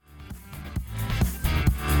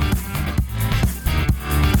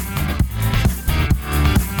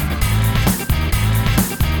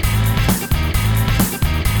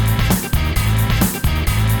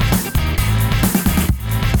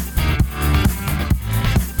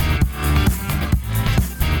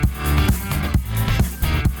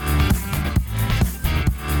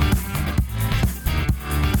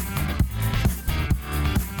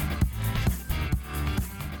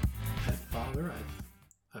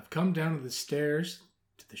come down to the stairs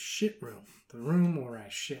to the shit room. The room where I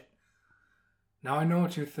shit. Now I know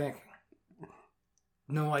what you're thinking.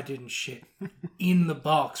 No, I didn't shit in the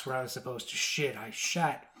box where I was supposed to shit. I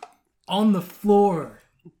shat on the floor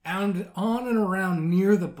and on and around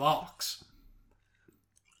near the box.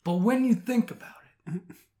 But when you think about it,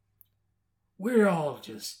 we're all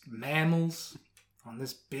just mammals on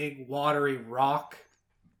this big watery rock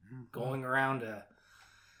going around a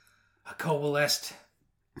coalesced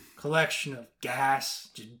collection of gas,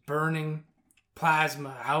 just burning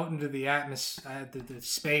plasma out into the atmosphere, the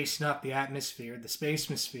space, not the atmosphere, the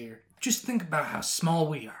space-mosphere. Just think about how small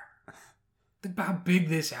we are. Think about how big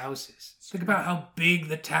this house is. Think about how big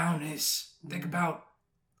the town is. Think about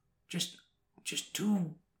just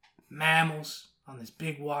two mammals on this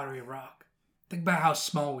big watery rock. Think about how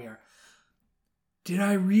small we are. Did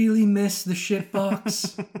I really miss the shit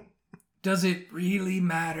box? Does it really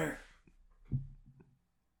matter?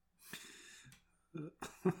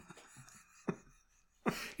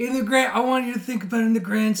 I want you to think about it in the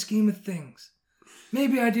grand scheme of things.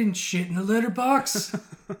 Maybe I didn't shit in the litter box.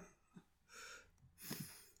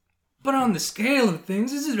 But on the scale of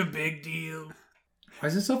things, is it a big deal? Why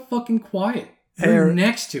is it so fucking quiet? You're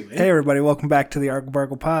next to it. Hey everybody, welcome back to the Argle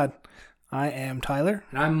Bargle Pod. I am Tyler.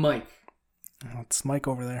 And I'm Mike. Oh, it's Mike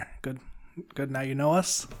over there. Good. Now you know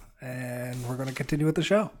us. And we're going to continue with the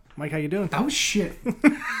show. Mike, how you doing? That was shit.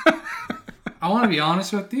 I want to be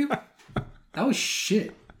honest with you. That was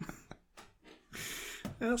shit.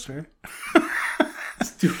 Yeah, that's fair.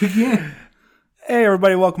 Let's do it again. Hey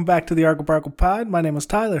everybody, welcome back to the Argle Bargle Pod. My name is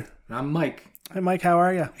Tyler. And I'm Mike. Hey Mike, how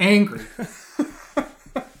are you? Angry.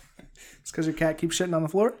 It's because your cat keeps shitting on the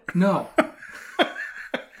floor? No.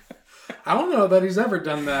 I don't know that he's ever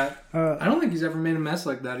done that. I don't think he's ever made a mess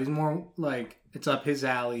like that. He's more like, it's up his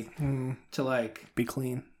alley to like... Be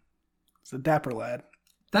clean. It's a dapper lad.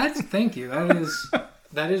 Thank you.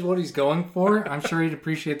 That is what he's going for. I'm sure he'd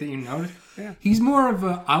appreciate that you noticed. Yeah. He's more of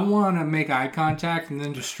a, I want to make eye contact and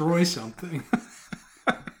then destroy something.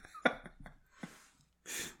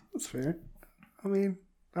 That's fair. I mean,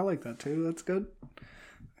 I like that too. That's good.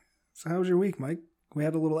 So how was your week, Mike? We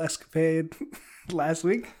had a little escapade last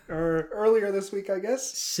week, or earlier this week, I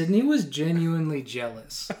guess. Sydney was genuinely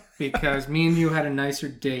jealous because me and you had a nicer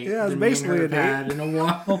date than basically me and her had in a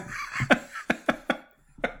while.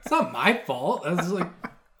 It's not my fault. I was like,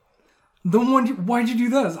 why'd you do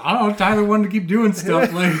this? I don't know. Tyler wanted to keep doing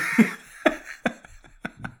stuff like.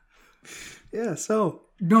 Yeah. So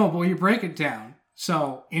no, but you break it down.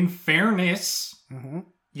 So in fairness,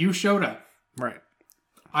 you showed up. Right.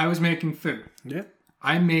 I was making food. Yeah.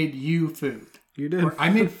 I made you food. You did. Or I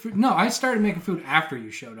made food. No, I started making food after you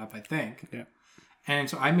showed up, I think. Yeah. And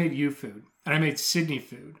so I made you food. And I made Sydney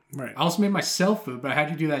food. Right. I also made myself food, but I had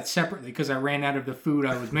to do that separately because I ran out of the food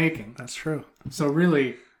I was making. That's true. So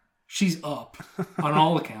really, she's up on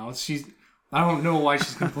all accounts. I don't know why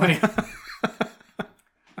she's complaining.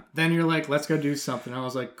 Then you're like, let's go do something. I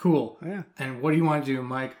was like, cool. Yeah. And what do you want to do,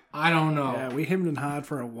 Mike? I don't know. Yeah, we hemmed and hawed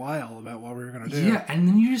for a while about what we were going to do. Yeah, and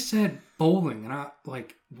then you just said bowling. And I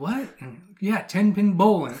like, what? And, yeah, 10-pin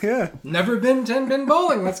bowling. Yeah. Never been 10-pin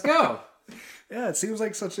bowling. Let's go. Yeah, it seems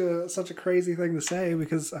like such a crazy thing to say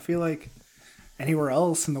because I feel like anywhere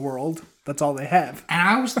else in the world, that's all they have. And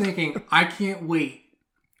I was thinking, I can't wait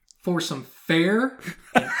for some fair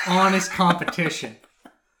and honest competition.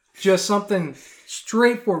 Just something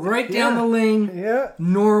straightforward, right down the lane. Yeah.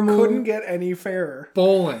 Normal. Couldn't get any fairer.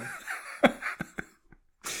 Bowling.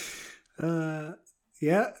 Yeah,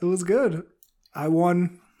 it was good. I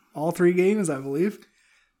won all 3 games, I believe.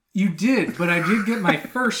 You did, but I did get my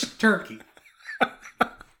first turkey.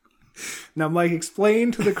 Now, Mike,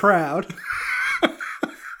 explain to the crowd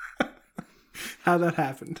how that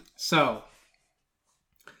happened. So,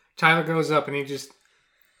 Tyler goes up and he just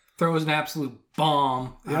throws an absolute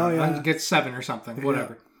bomb. Gets 7 or something,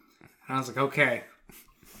 whatever. Yeah. And I was like, okay.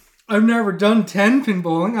 I've never done 10-pin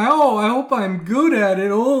bowling. I hope I'm good at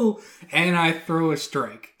it. Oh, and I throw a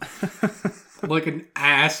strike. Like an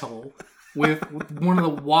asshole. With one of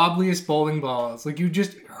the wobbliest bowling balls. Like, you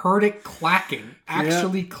just heard it clacking.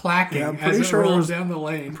 Actually clacking as it rolls down the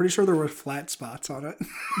lane. I'm pretty sure there were flat spots on it.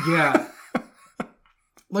 Yeah.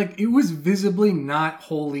 Like, it was visibly not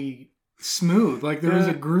wholly smooth. Like, there was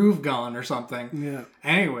a groove gone or something. Yeah.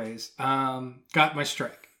 Anyways, got my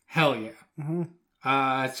strike. Hell yeah. Mm-hmm.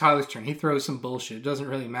 It's Tyler's turn. He throws some bullshit. It doesn't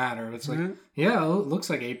really matter. It's like, it looks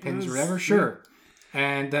like 8 pins or whatever. Sure. Yeah.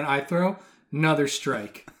 And then I throw another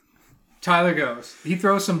strike. Tyler goes. He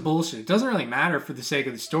throws some bullshit. It doesn't really matter for the sake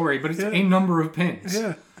of the story, but it's a number of pins.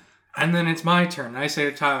 Yeah. And then it's my turn. I say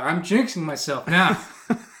to Tyler, I'm jinxing myself now.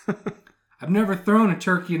 I've never thrown a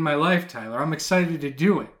turkey in my life, Tyler. I'm excited to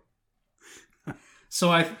do it. So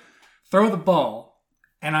I throw the ball,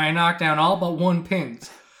 and I knock down all but 1 pins.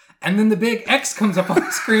 And then the big X comes up on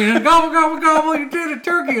the screen, and gobble, gobble, gobble, you did a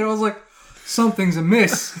turkey. And I was like, something's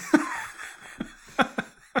amiss.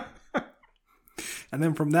 And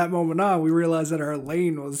then from that moment on, we realized that our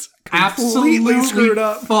lane was completely screwed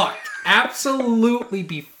up. Fucked. Absolutely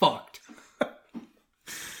be fucked.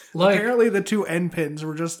 Like, apparently the 2 end pins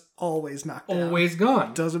were just always knocked down. Always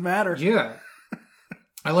gone. Doesn't matter. Yeah.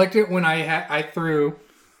 I liked it when I threw,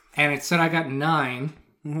 and it said I got 9.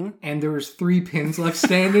 Mm-hmm. And there was 3 pins left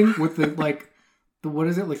standing with the what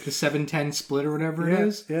is it, like the 7-10 split or whatever it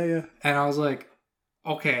is. Yeah. And I was like,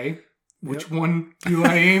 okay, which one do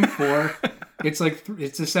I aim for? It's like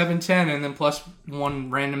it's a 7-10 and then plus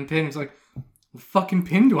 1 random pin. It's like, what fucking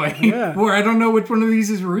pin do I aim for? I don't know which one of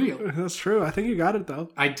these is real. That's true. I think you got it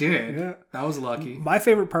though. I did. Yeah, that was lucky. My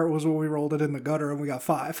favorite part was when we rolled it in the gutter and we got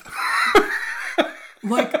 5.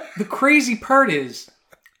 Like, the crazy part is,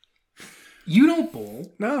 you don't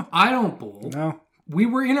bowl. No. I don't bowl. No. We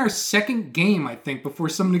were in our second game, I think, before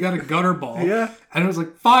somebody got a gutter ball. Yeah. And it was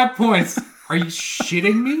like, 5 points. Are you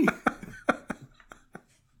shitting me?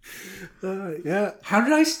 Yeah. How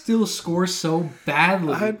did I still score so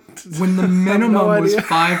badly when the minimum was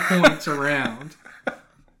 5 points around?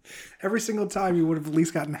 Every single time you would have at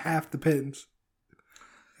least gotten half the pins.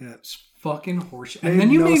 Yeah. It's fucking horseshit. And then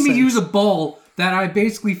you made me use a ball that I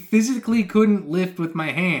basically physically couldn't lift with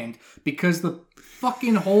my hand because the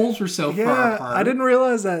fucking holes were so far apart. I didn't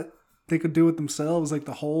realize that they could do it themselves, like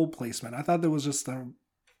the hole placement. I thought there was just a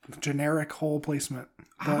generic hole placement.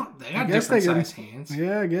 They got different size hands.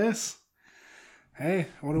 Yeah, I guess. Hey,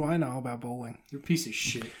 what do I know about bowling? You're a piece of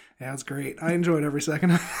shit. Yeah, it's great. I enjoyed every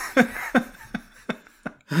second.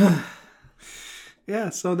 Yeah,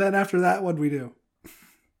 so then after that, what'd we do?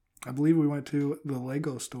 I believe we went to the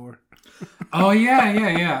Lego store. Oh, yeah. And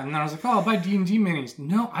then I was like, oh, I'll buy D&D minis.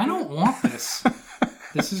 No, I don't want this.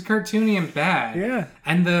 This is cartoony and bad. Yeah.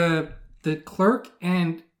 And the clerk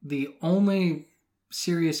and the only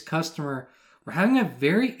serious customer were having a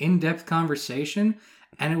very in-depth conversation.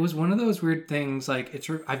 And it was one of those weird things, like,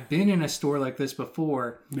 I've been in a store like this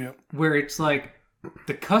before, where it's like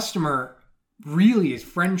the customer really is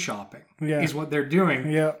friend shopping, is what they're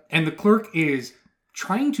doing. Yeah. And the clerk is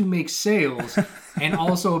trying to make sales and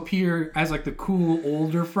also appear as like the cool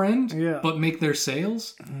older friend, but make their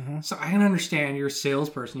sales. Mm-hmm. So I can understand you're a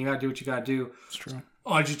salesperson. You got to do what you got to do. It's true.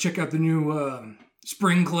 Oh, did you check out the new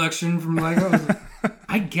spring collection from Lego?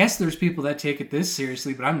 I guess there's people that take it this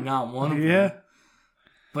seriously, but I'm not one of them. Yeah.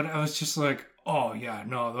 But I was just like, oh, yeah,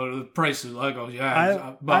 no, the price of Legos,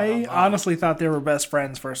 yeah. I honestly thought they were best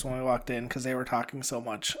friends first when we walked in because they were talking so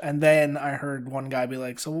much. And then I heard one guy be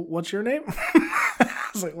like, so what's your name?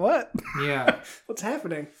 I was like, what? Yeah. What's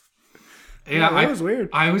happening? Yeah, it was weird.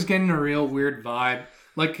 I was getting a real weird vibe.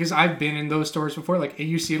 Like, because I've been in those stores before. Like,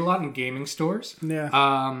 you see it a lot in gaming stores.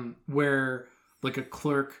 Yeah. Where, like, a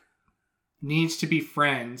clerk needs to be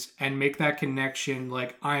friends and make that connection.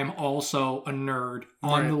 Like, I am also a nerd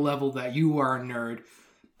on the level that you are a nerd.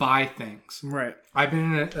 Buy things. Right. I've been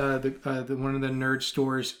in one of the nerd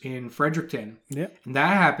stores in Fredericton. Yeah. And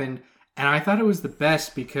that happened. And I thought it was the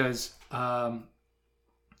best because I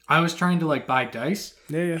was trying to, like, buy dice.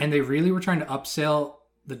 Yeah. And they really were trying to upsell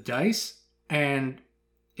the dice. And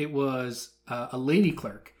it was a lady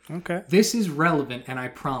clerk. Okay. This is relevant, and I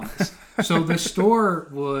promise. So the store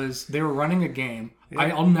they were running a game.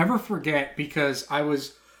 Yeah. I'll never forget because I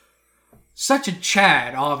was such a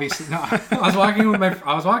Chad, obviously. No, I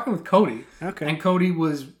was walking with Cody. Okay. And Cody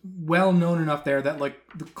was well known enough there that, like,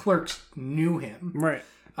 the clerks knew him. Right.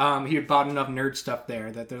 He had bought enough nerd stuff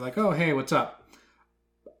there that they're like, oh, hey, what's up?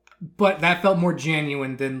 But that felt more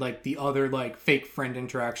genuine than, like, the other, like, fake friend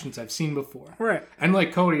interactions I've seen before. Right. And,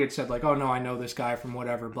 like, Cody had said, like, oh, no, I know this guy from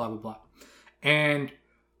whatever, blah, blah, blah. And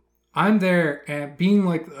I'm there, and being,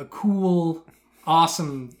 like, a cool,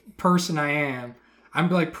 awesome person I am,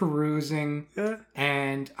 I'm, like, perusing. Yeah.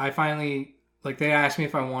 And I finally, like, they asked me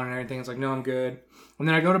if I wanted anything. I was like, no, I'm good. And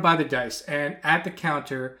then I go to buy the dice. And at the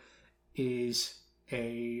counter is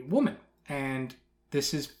a woman. And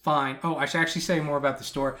this is fine. Oh, I should actually say more about the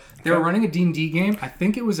store. They were running a D&D game. I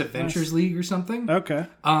think it was Adventures League or something. Okay.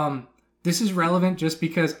 This is relevant just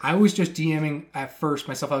because I was just DMing at first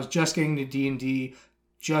myself. I was just getting to D&D,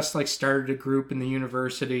 just, like, started a group in the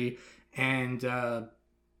university, and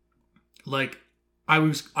like,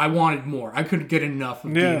 I wanted more. I couldn't get enough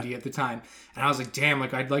of D&D at the time. And I was like, damn,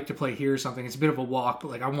 like, I'd like to play here or something. It's a bit of a walk,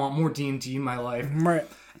 but, like, I want more D&D in my life. Right.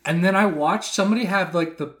 And then I watched somebody have,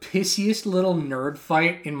 like, the pissiest little nerd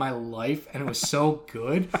fight in my life, and it was so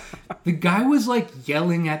good. The guy was, like,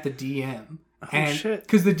 yelling at the DM. Oh, shit.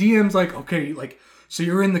 Because the DM's like, okay, like, so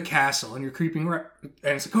you're in the castle, and you're creeping right...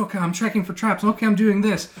 And it's like, okay, I'm checking for traps. Okay, I'm doing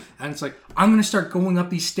this. And it's like, I'm going to start going up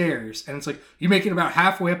these stairs. And it's like, you make it about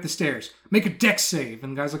halfway up the stairs. Make a dex save.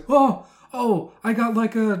 And the guy's like, oh, I got,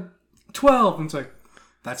 like, a 12. And it's like,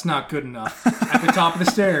 that's not good enough. At the top of the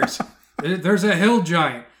stairs, there's a hill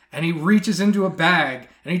giant. And he reaches into a bag,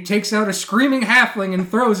 and he takes out a screaming halfling and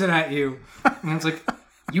throws it at you. And it's like,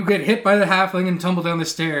 you get hit by the halfling and tumble down the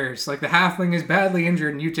stairs. Like, the halfling is badly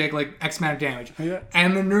injured, and you take, like, X amount of damage. Yeah.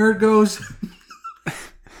 And the nerd goes,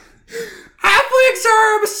 halflings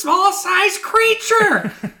are a small-sized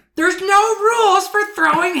creature! There's no rules for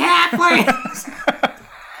throwing halflings!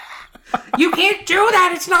 You can't do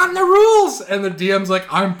that! It's not in the rules! And the DM's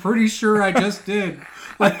like, I'm pretty sure I just did.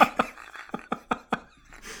 Like...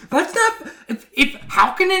 That's not... If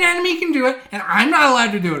how can an enemy can do it, and I'm not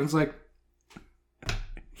allowed to do it? It's like...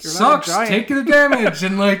 You're sucks, take the damage.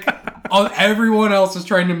 And, like, everyone else is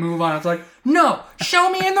trying to move on. It's like, no, show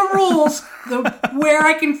me in the rules where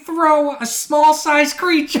I can throw a small-sized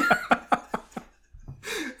creature.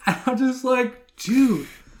 And I'm just like, dude.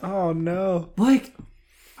 Oh, no. Like,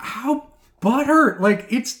 how butthurt. Like,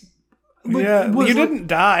 it's... Like, yeah, you didn't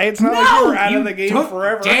die. It's not like you were out of the game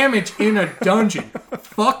forever. Damage in a dungeon.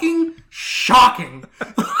 Fucking shocking.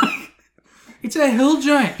 It's a hill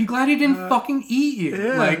giant. Be glad he didn't fucking eat you.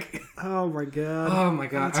 Yeah. Like, oh my god. Oh my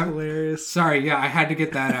god. That's hilarious. Sorry, yeah, I had to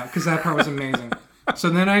get that out because that part was amazing.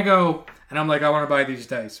 So then I go and I'm like, I want to buy these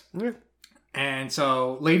dice. Yeah. And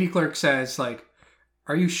so Lady Clerk says, like,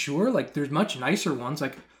 are you sure? Like, there's much nicer ones.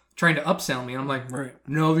 Like, trying to upsell me. And I'm like, right.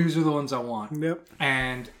 No, these are the ones I want. Yep.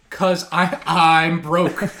 And because I'm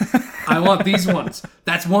broke, I want these ones.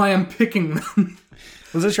 That's why I'm picking them.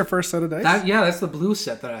 Was this your first set of dice? Yeah, that's the blue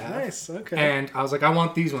set that I have. Nice, okay. And I was like, I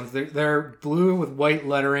want these ones. They're blue with white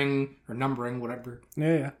lettering or numbering, whatever.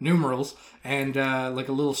 Yeah. Numerals and like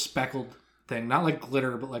a little speckled thing, not like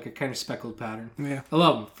glitter, but like a kind of speckled pattern. Yeah. I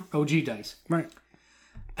love them. OG dice. Right.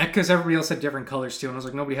 Because everybody else had different colors too, and I was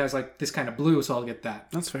like, nobody has like this kind of blue, so I'll get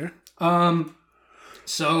that. That's fair.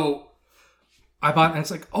 So I bought, and it's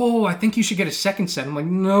like, oh, I think you should get a second set. I'm like,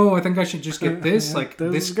 no, I think I should just get this. Yeah, like,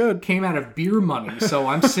 this this is good. Came out of beer money, so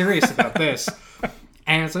I'm serious about this.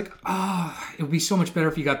 And it's like, it would be so much better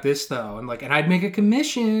if you got this, though. And like, and I'd make a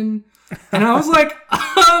commission. And I was like,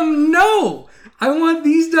 no, I want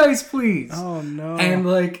these dice, please. Oh, no. And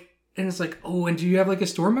like, and it's like, oh, and do you have like a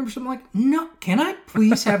store membership? I'm like, no, can I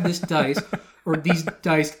please have this dice or these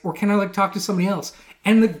dice, or can I like talk to somebody else?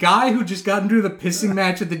 And the guy who just got into the pissing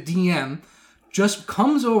match at the DM just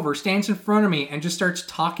comes over, stands in front of me, and just starts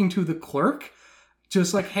talking to the clerk.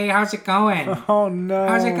 Just like, hey, how's it going? Oh, no.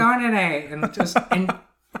 How's it going today? And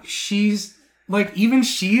she's like, even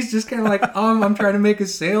she's just kind of like, I'm trying to make a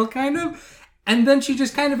sale, kind of. And then she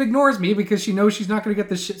just kind of ignores me because she knows she's not going to get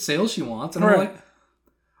the shit sale she wants. And I'm like,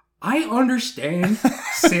 I understand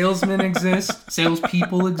salesmen exist,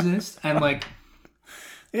 salespeople exist, and like,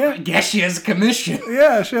 yeah, I guess she has a commission.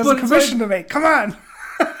 Yeah, she has a commission to make. Come on.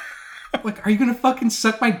 Like, are you going to fucking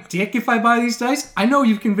suck my dick if I buy these dice? I know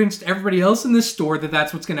you've convinced everybody else in this store that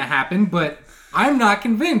that's what's going to happen, but I'm not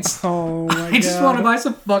convinced. Oh, my God. I just want to buy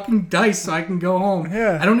some fucking dice so I can go home.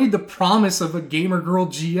 Yeah. I don't need the promise of a gamer girl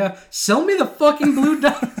Gia. Sell me the fucking blue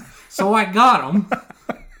dice. So I got them.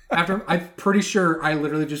 After, I'm pretty sure I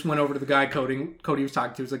literally just went over to the guy Cody was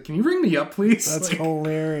talking to. He was like, can you ring me up, please? That's like,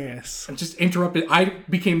 hilarious. And just interrupted. I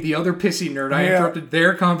became the other pissy nerd. I interrupted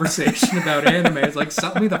their conversation about anime. It's like,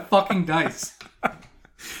 sell me the fucking dice.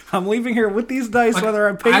 I'm leaving here with these dice, like, whether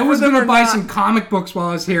I'm paying for them or not. I was going to buy some comic books while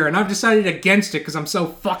I was here, and I've decided against it because I'm so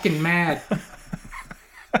fucking mad.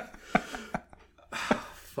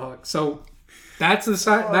 Fuck. So, that's the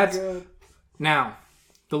side. God. Now,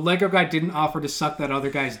 the Lego guy didn't offer to suck that other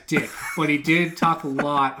guy's dick, but he did talk a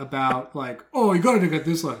lot about, like, oh, you gotta get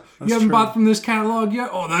this Lego. You haven't bought from this catalog yet?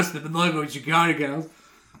 Oh, that's the Legos you gotta get.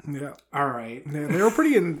 Yeah. All right. Yeah, they were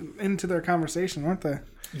pretty into their conversation, weren't they?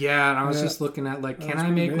 Yeah, and I was just looking at, like, can I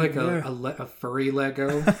make, like, a furry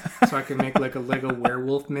Lego so I can make, like, a Lego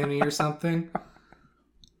werewolf mini or something?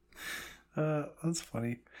 That's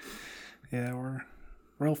funny. Yeah, we're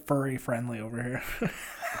real furry friendly over here.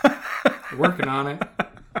 Working on it.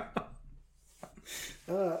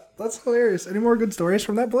 That's hilarious. Any more good stories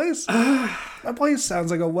from that place? That place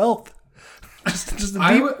sounds like a wealth. Just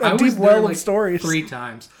a deep well of stories. 3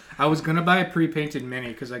 times. I was going to buy a pre-painted mini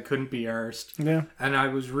because I couldn't be arsed. Yeah. And I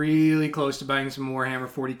was really close to buying some Warhammer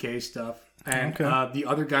 40k stuff. And Okay. the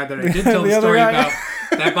other guy that I did tell the story about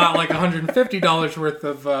that bought like $150 worth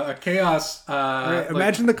of a Chaos. Right.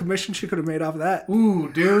 Imagine the commission she could have made off of that.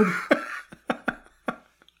 Ooh, dude.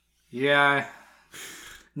 Yeah.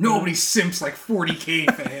 Nobody simps like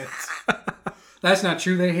 40k fans. That's not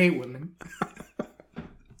true. They hate women.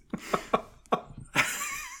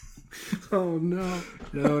 Oh, no.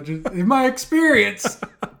 No, just in my experience,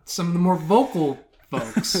 some of the more vocal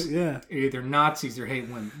folks Yeah. are either Nazis or hate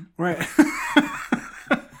women. Right.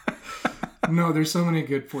 No, there's so many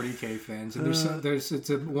good 40k fans, and it's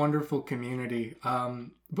a wonderful community.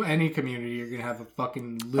 But any community, you're gonna have a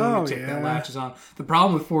fucking lunatic that latches on. The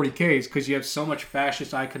problem with 40k is because you have so much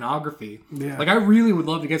fascist iconography. Yeah. Like I really would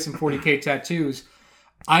love to get some 40k tattoos.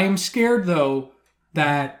 I am scared though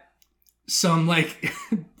that some like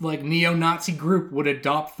neo-Nazi group would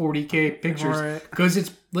adopt 40k pictures because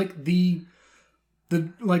it's like the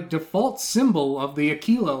like default symbol of the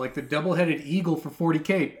Aquila, like the double-headed eagle for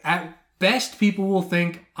 40k. At best, people will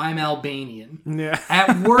think I'm Albanian. Yeah.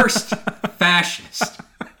 At worst, fascist.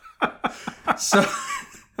 So,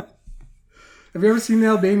 have you ever seen the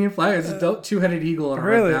Albanian flag? It's a two-headed eagle on a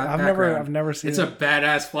Really? red I've never seen it. It's it. a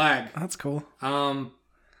badass flag. That's cool.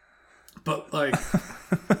 But like,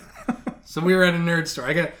 so we were at a nerd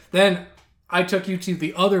store. Then I took you to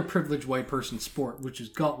the other privileged white person sport, which is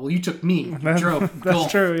golf. Well, you took me. You drove That's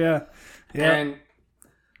golf. true. Yeah. Yeah. And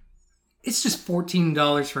it's just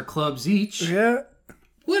 $14 for clubs each. Yeah.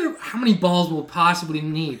 How many balls will it possibly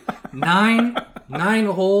need? Nine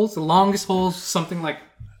holes. The longest hole's something like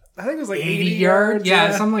I think it was like 80 yards.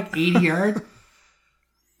 Yeah, something like 80 yards.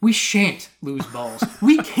 We shan't lose balls.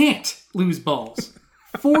 We can't lose balls.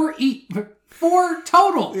 Four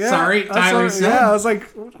total. Yeah, Sorry, Tyler said. Yeah, I was like,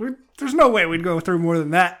 there's no way we'd go through more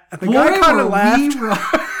than that. And the guy kind of laughed.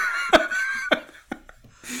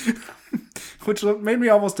 Which made me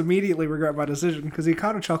almost immediately regret my decision because he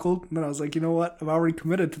kind of chuckled. And then I was like, you know what? I'm already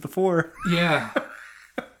committed to the 4. Yeah.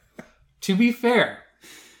 To be fair,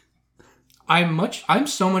 I'm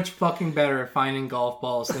so much fucking better at finding golf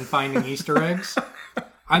balls than finding Easter eggs.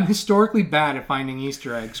 I'm historically bad at finding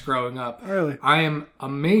Easter eggs growing up. Really? I am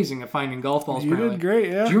amazing at finding golf balls. You apparently. did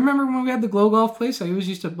great, yeah. Do you remember when we had the glow golf place? I always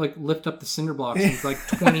used to like lift up the cinder blocks and like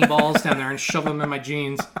 20 balls down there and shove them in my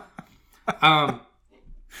jeans.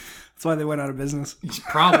 That's why they went out of business.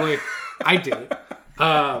 Probably. I did it.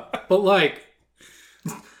 But like,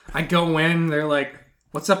 I go in, they're like,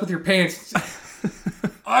 what's up with your pants?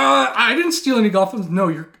 I didn't steal any golf balls. No,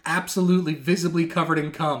 you're absolutely visibly covered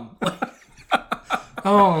in cum.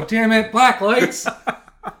 Oh, damn it. Black lights.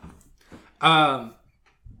 Oh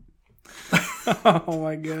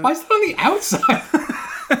my god. Why is it on the outside?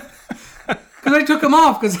 Because I took them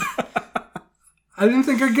off because I didn't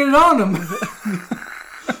think I'd get it on them.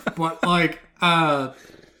 But like,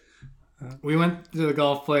 we went to the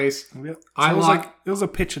golf place. Yep. So it was a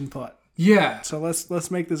pitch and putt. Yeah. So let's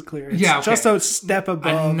make this clear. It's just a step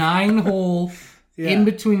above. A 9-hole in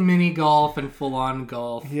between mini golf and full on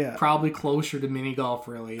golf. Yeah. Probably closer to mini golf,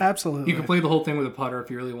 really. Absolutely. You could play the whole thing with a putter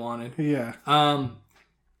if you really wanted. Yeah.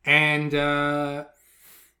 And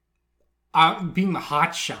being the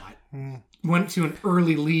hot shot, went to an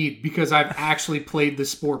early lead because I've actually played the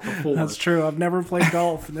sport before. That's true. I've never played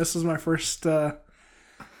golf, and this was my first, I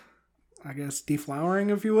guess,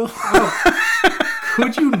 deflowering, if you will.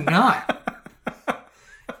 Could you not?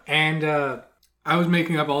 And I was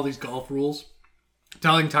making up all these golf rules,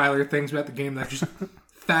 telling Tyler things about the game that are just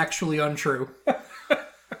factually untrue.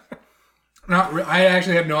 I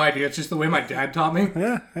actually have no idea. It's just the way my dad taught me.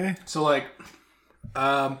 Yeah. Hey. So like,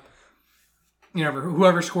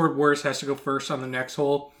 whoever scored worse has to go first on the next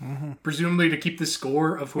hole, presumably to keep the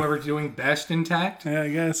score of whoever's doing best intact. Yeah, I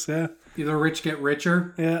guess. Yeah. The rich get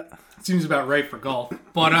richer. Yeah. Seems about right for golf.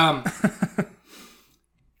 But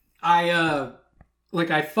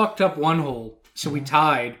I fucked up one hole, so we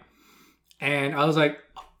tied, and I was like,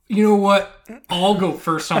 you know what? I'll go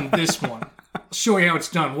first on this one. I'll show you how it's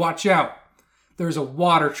done. Watch out. There's a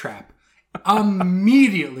water trap.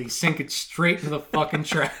 Immediately sink it straight into the fucking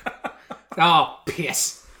trap. Oh,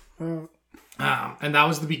 piss. And that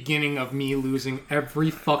was the beginning of me losing every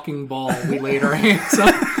fucking ball we laid our hands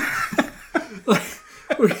on.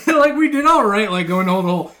 We did all right, going hole to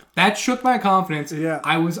hole. That shook my confidence. Yeah.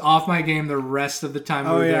 I was off my game the rest of the time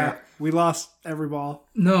we were there. We lost every ball.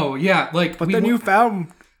 No, yeah. But then you found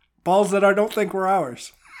balls that I don't think were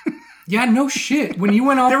ours. Yeah, no shit. When you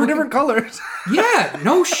went off... They were different colors. Yeah,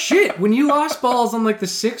 no shit. When you lost balls on, the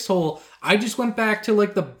 6th hole, I just went back to,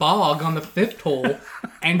 the bog on the 5th hole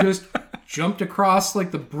and just jumped across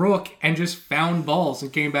like the brook and just found balls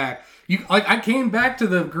and came back. I came back to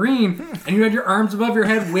the green and you had your arms above your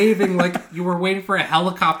head waving like you were waiting for a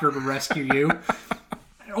helicopter to rescue you.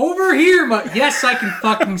 Over here, but yes, I can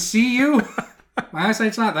fucking see you. My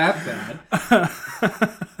eyesight's not that bad.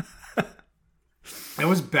 It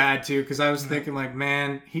was bad too because I was thinking like,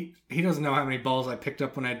 man, he doesn't know how many balls I picked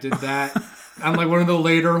up when I did that. On like one of the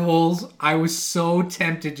later holes, I was so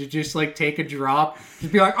tempted to just like take a drop,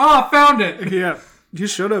 just be like, oh, I found it. Yeah, you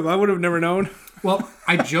should have. I would have never known. Well,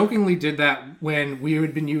 I jokingly did that when we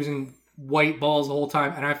had been using white balls the whole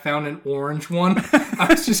time, and I found an orange one. I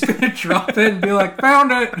was just going to drop it and be like,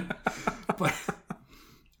 found it! But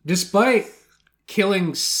despite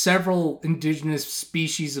killing several indigenous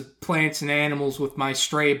species of plants and animals with my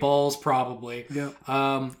stray balls, probably, we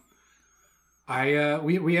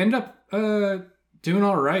end up doing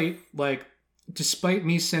all right. Like, despite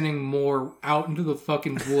me sending more out into the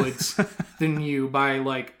fucking woods than you by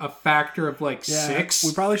like a factor of like 6.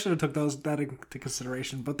 We probably should have took that into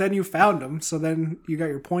consideration, but then you found them, so then you got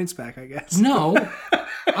your points back, I guess. No,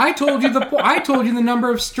 I told you the number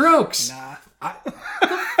of strokes. Nah. What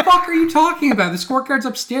the fuck are you talking about? The scorecard's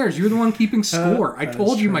upstairs. You're the one keeping score. I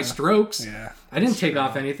told you my strokes. Yeah. I didn't take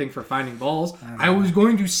off anything for finding balls. I was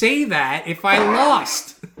going to say that if I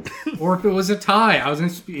lost. Or if it was a tie.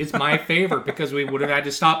 It's my favor because we would have had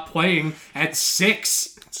to stop playing at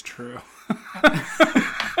 6. It's true.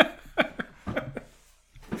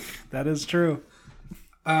 That is true.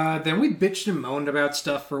 Then we bitched and moaned about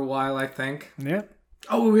stuff for a while, I think. Yeah.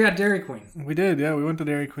 Oh, we had Dairy Queen. We did, yeah. We went to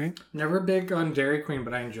Dairy Queen. Never big on Dairy Queen,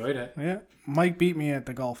 but I enjoyed it. Yeah. Mike beat me at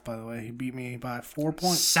the golf, by the way. He beat me by 4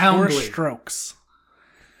 points. Soundly. 4 strokes.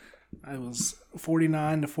 I was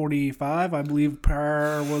 49 to 45. I believe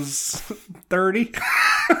par was 30.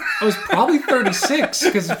 I was probably 36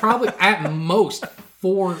 because it's probably at most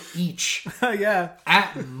 4 each. Yeah.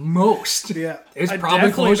 At most. Yeah. It's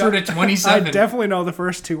probably closer to 27. I definitely know the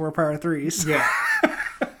first 2 were par 3s. Yeah.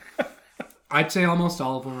 I'd say almost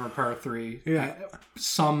all of them are par 3. Yeah.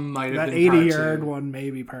 Some might have that been par 2. That 80-yard one,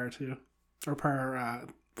 maybe par 2. Or par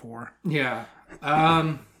 4. Yeah.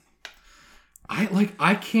 I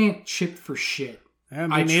can't chip for shit. Yeah,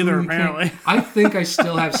 me neither, apparently. I think I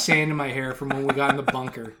still have sand in my hair from when we got in the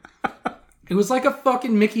bunker. It was like a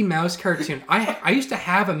fucking Mickey Mouse cartoon. I used to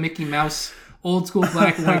have a Mickey Mouse old school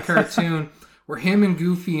black and white cartoon where him and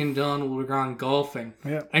Goofy and Donald were gone golfing.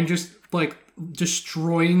 Yeah. And just like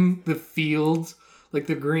destroying the fields, like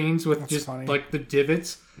the greens with like the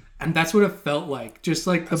divots. And that's what it felt like. Just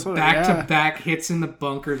like the back-to-back hits in the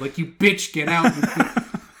bunker. Like, you bitch, get out.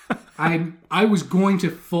 I was going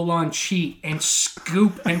to full-on cheat and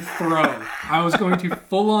scoop and throw. I was going to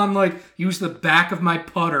full-on, like, use the back of my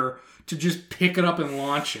putter to just pick it up and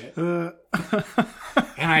launch it. And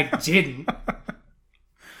I didn't.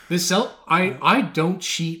 I don't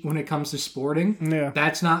cheat when it comes to sporting. Yeah.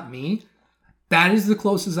 That's not me. That is the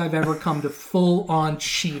closest I've ever come to full-on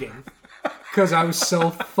cheating. Because I was so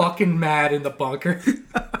fucking mad in the bunker.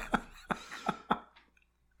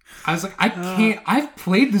 I was like, I can't. I've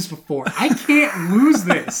played this before. I can't lose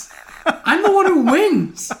this. I'm the one who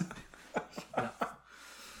wins.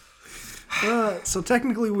 So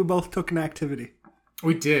technically, we both took an activity.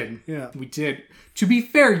 We did. Yeah. We did. To be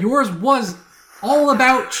fair, yours was all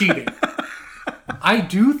about cheating. I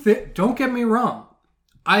do think. Don't get me wrong.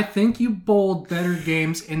 I think you bowled better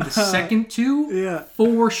games in the second 2, yeah,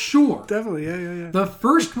 for sure. Definitely, yeah. The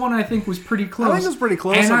first one I think was pretty close. I think it was pretty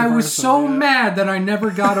close. And I was so mad that I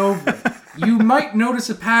never got over it. You might notice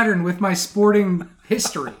a pattern with my sporting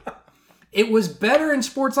history. It was better in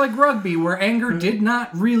sports like rugby, where anger did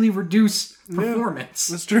not really reduce performance.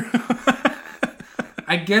 Yeah, that's true.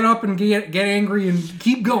 I'd get up and get angry and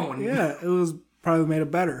keep going. Yeah, it was probably made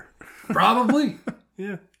it better. Probably.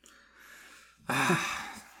 Yeah.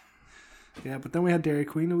 Yeah, but then we had Dairy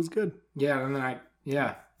Queen. It was good. Yeah, and then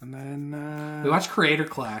And then... we watched Creator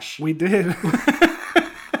Clash. We did.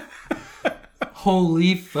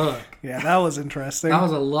 Holy fuck. Yeah, that was interesting. That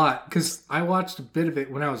was a lot, because I watched a bit of it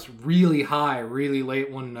when I was really high, really late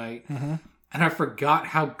one night, and I forgot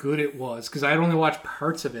how good it was, because I had only watched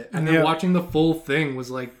parts of it, and then watching the full thing was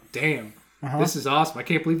like, damn, this is awesome. I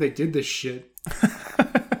can't believe they did this shit.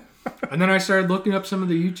 And then I started looking up some of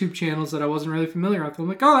the YouTube channels that I wasn't really familiar with. I'm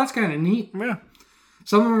like, oh, that's kind of neat. Yeah.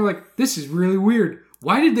 Some of them were like, this is really weird.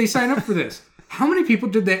 Why did they sign up for this? How many people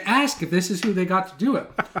did they ask if this is who they got to do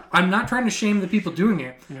it? I'm not trying to shame the people doing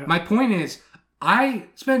it. Yeah. My point is, I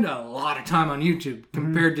spend a lot of time on YouTube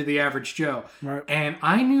compared to the average Joe. Right. And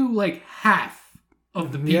I knew like half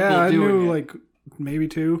of the people doing it. Yeah, I knew like maybe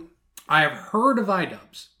 2. I have heard of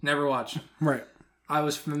iDubbbz. Never watched them. Right. I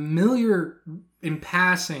was familiar in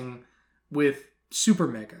passing with Super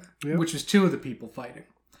Mega, which was 2 of the people fighting.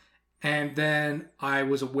 And then I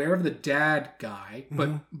was aware of the dad guy, but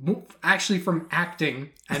actually from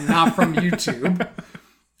acting and not from YouTube.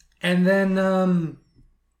 And then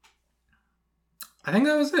I think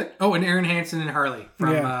that was it. Oh, and Aaron Hansen and Harley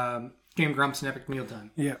from Game Grumps and Epic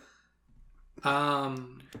Mealtime. Yeah.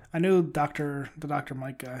 I knew the Dr.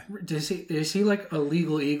 Mike guy. Is he like a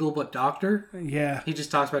legal eagle but doctor? Yeah. He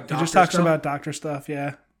just talks about doctor He just talks stuff? about doctor stuff,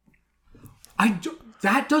 yeah.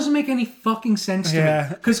 That doesn't make any fucking sense to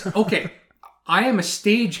me. Because, okay, I am a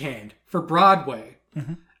stagehand for Broadway.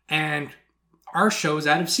 And our show's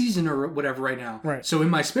out of season or whatever right now. Right. So in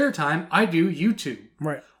my spare time, I do YouTube.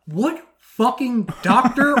 Right. What fucking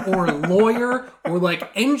doctor or lawyer or like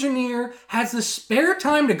engineer has the spare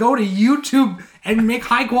time to go to YouTube and make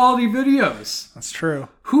high quality videos? That's true.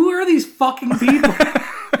 Who are these fucking people?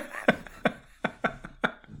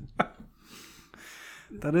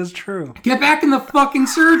 That is true. Get back in the fucking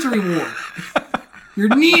surgery ward.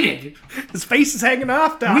 You're needed. His face is hanging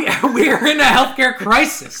off, Doc. We are in a healthcare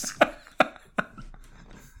crisis.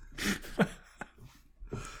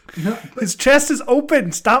 No, his chest is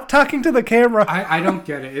open. Stop talking to the camera. I don't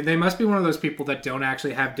get it. They must be one of those people that don't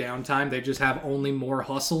actually have downtime. They just have only more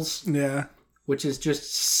hustles. Yeah. Which is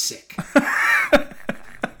just sick.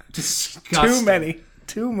 Disgusting. Too many.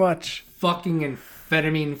 Too much. Fucking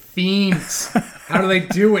amphetamine fiends. How do they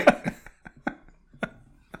do it?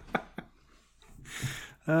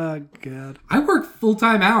 Oh, God. I work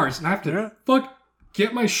full-time hours and I have to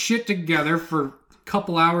get my shit together for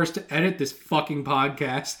couple hours to edit this fucking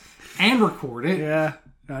podcast and record it. Yeah,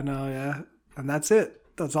 I know, yeah. And that's it.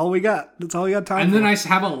 That's all we got. That's all we got time and for. Then I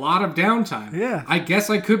have a lot of downtime. Yeah. I guess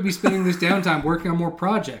I could be spending this downtime working on more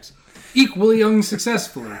projects. Equally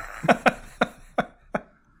unsuccessfully.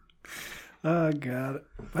 Oh, God.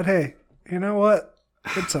 But hey, you know what?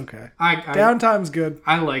 It's okay. Downtime's good.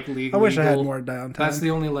 I like legal. I wish I had more downtime. That's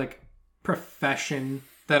the only, like, profession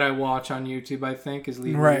that I watch on YouTube, I think, is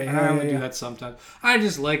legal. Right. I only do that sometimes. I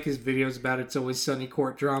just like his videos about It's Always Sunny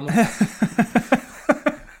court drama.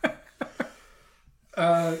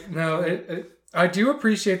 I do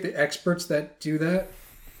appreciate the experts that do that.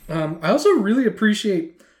 I also really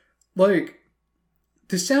appreciate, like,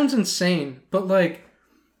 this sounds insane, but, like,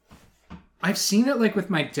 I've seen it, like, with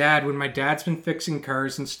my dad, when my dad's been fixing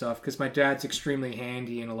cars and stuff, because my dad's extremely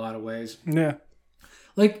handy in a lot of ways. Yeah.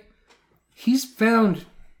 Like, he's found,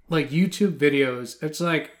 like, YouTube videos. It's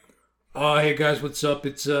like, oh, hey guys, what's up?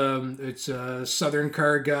 It's Southern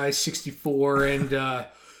Car Guy 64, and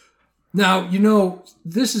now, you know,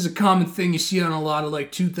 this is a common thing you see on a lot of,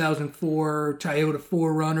 like, 2004 Toyota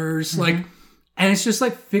 4Runners, like, and it's just,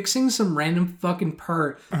 like, fixing some random fucking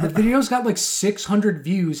part. The video's got, like, 600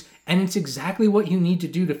 views, and it's exactly what you need to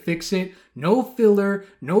do to fix it. No filler,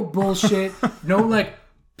 no bullshit, no, like,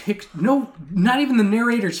 not even the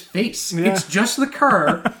narrator's face. Yeah. It's just the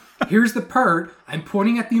car. Here's the part. I'm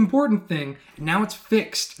pointing at the important thing. And now it's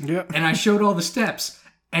fixed. Yep. And I showed all the steps.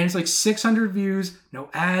 And it's like 600 views, no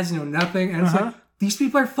ads, no nothing. And it's like, these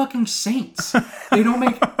people are fucking saints. They don't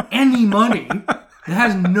make any money. It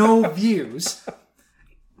has no views.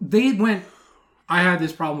 They went, I had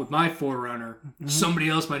this problem with my 4Runner. Somebody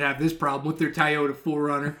else might have this problem with their Toyota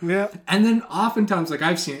 4Runner. Yeah. And then oftentimes, like,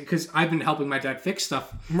 I've seen it because I've been helping my dad fix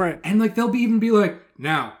stuff. Right. And, like, they'll even be like,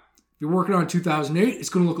 now, if you're working on 2008, it's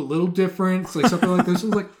going to look a little different. It's like something like this. I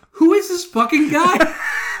was like, who is this fucking guy?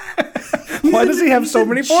 Why does he have so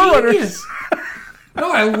many 4Runners?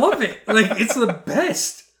 No, I love it. Like, it's the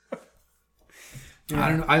best. Yeah. I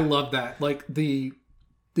don't know. I love that. Like, the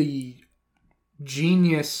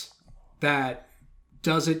genius that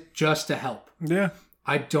does it just to help. Yeah.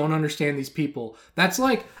 I don't understand these people. That's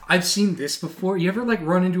like, I've seen this before. You ever, like,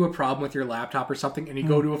 run into a problem with your laptop or something, and you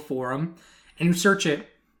go to a forum, and you search it,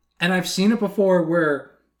 and I've seen it before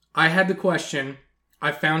where I had the question,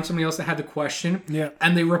 I found somebody else that had the question,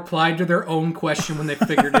 and they replied to their own question when they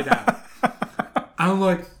figured it out. I'm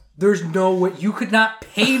like, there's no way. You could not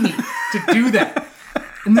pay me to do that.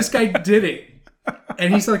 And this guy did it.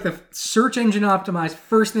 And he's like the search engine optimized,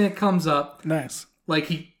 first thing that comes up. Nice. Like,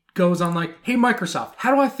 he goes on like, hey, Microsoft,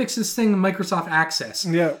 how do I fix this thing in Microsoft Access?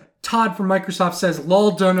 Yeah. Todd from Microsoft says,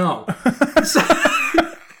 lol, dunno.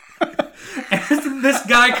 And this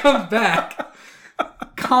guy comes back,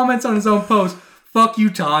 comments on his own post, fuck you,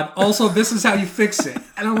 Todd. Also, this is how you fix it.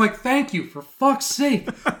 And I'm like, thank you, for fuck's sake.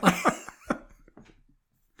 Like,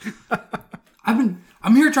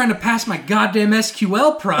 I'm here trying to pass my goddamn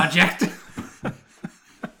SQL project.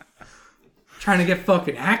 Trying to get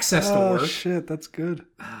fucking access to work. Oh, shit, that's good.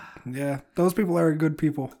 Yeah, those people are good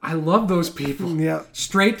people. I love those people. Yeah.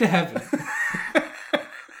 Straight to heaven.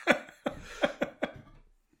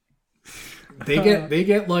 They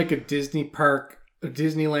get like a Disney park, a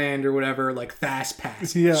Disneyland or whatever, like fast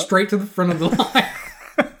pass. Yeah. Straight to the front of the line.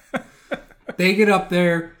 They get up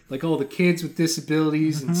there, like all the kids with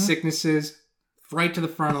disabilities and sicknesses, right to the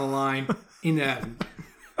front of the line in heaven.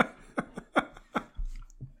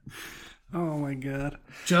 Oh my god.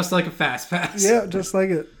 Just like a fast pass. Yeah, just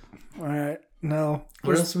like it. All right. No.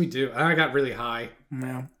 What else do we do? I got really high.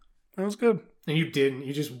 Yeah. That was good. And you didn't.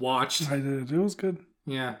 You just watched. I did. It was good.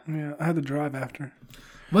 Yeah. Yeah. I had to drive after.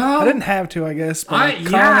 Well, I didn't have to, I guess, but I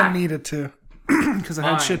kind of needed to. Because I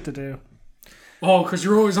had shit to do. Oh, because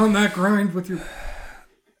you're always on that grind with your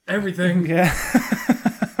everything. Yeah.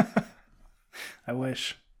 I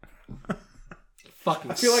wish.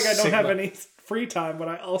 Fucking I feel like I don't Sigma. have any free time, but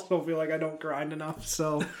I also feel like I don't grind enough.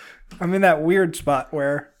 So I'm in that weird spot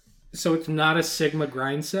where... So it's not a Sigma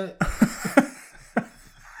grind set?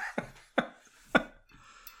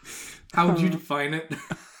 How would you define it?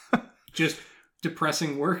 Just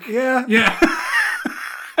depressing work? Yeah. Yeah.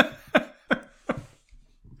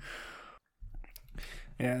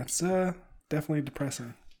 Yeah, it's definitely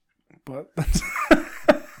depressing. But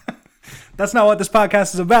that's not what this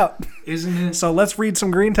podcast is about. Isn't it? So let's read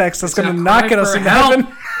some green text that's going to not get us into help. heaven.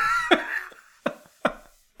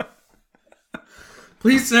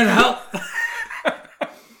 Please send help.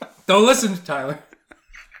 Don't listen to Tyler.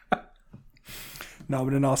 No,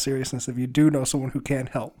 but in all seriousness, if you do know someone who can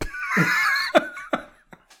help,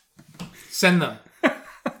 Send them.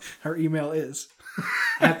 her email is...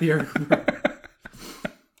 At the article.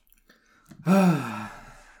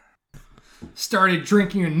 Started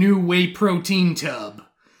drinking a new whey protein tub.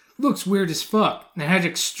 Looks weird as fuck. And it had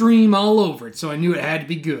extreme all over it, so I knew it had to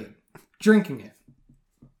be good. Drinking it.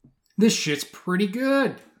 This shit's pretty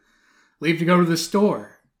good. Leave to go to the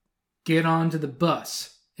store. Get onto the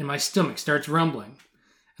bus. And my stomach starts rumbling.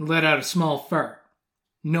 And let out a small fart.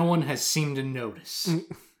 No one has seemed to notice.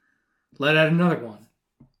 Let out another one.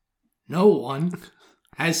 No one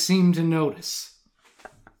has seemed to notice.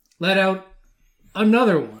 Let out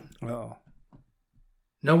another one. Oh.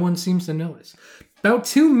 No one seems to notice. About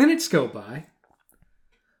 2 minutes go by.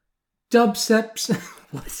 Dubstep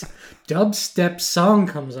song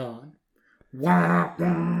comes on.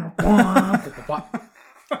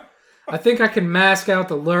 I think I can mask out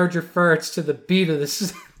the larger farts to the beat of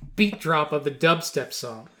this beat drop of the dubstep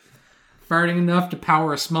song. Farting enough to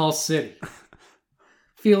power a small city.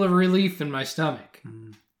 Feel a relief in my stomach.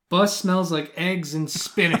 Bus smells like eggs and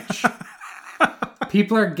spinach.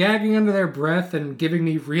 People are gagging under their breath and giving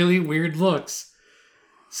me really weird looks.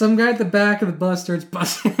 Some guy at the back of the bus starts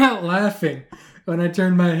busting out laughing when I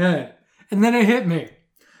turn my head. And then it hit me.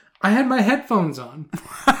 I had my headphones on.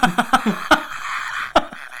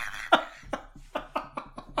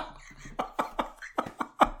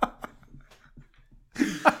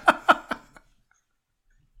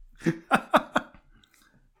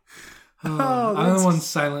 I'm the one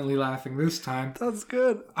silently laughing this time. That's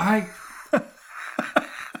good.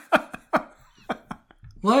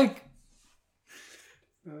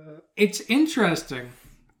 It's interesting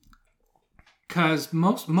because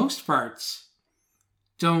most farts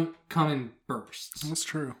don't come in bursts. That's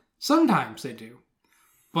true. Sometimes they do,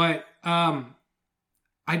 but I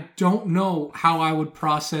don't know how I would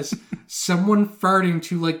process someone farting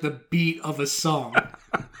to like the beat of a song.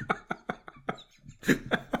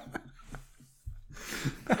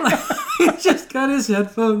 He just got his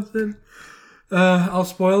headphones in. I'll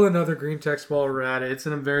spoil another green text while we're at it. It's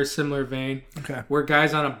in a very similar vein. Okay. Where a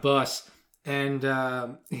guy's on a bus and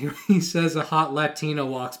he says a hot Latina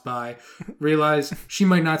walks by. Realize she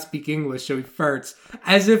might not speak English, so he farts.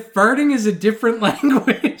 As if farting is a different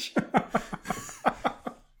language.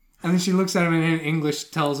 And then she looks at him and in English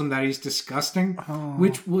tells him that he's disgusting. Oh.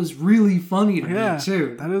 Which was really funny to me,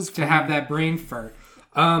 too. That is funny. To have that brain fart.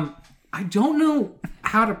 I don't know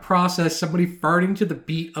how to process somebody farting to the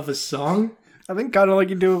beat of a song. I think kind of like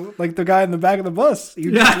you do, like the guy in the back of the bus.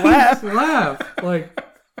 You just laugh. Like,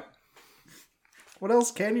 what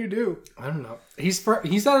else can you do? I don't know. He's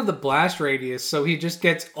out of the blast radius, so he just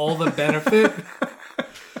gets all the benefit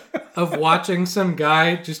of watching some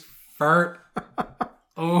guy just fart.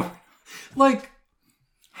 Oh, like,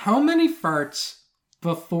 how many farts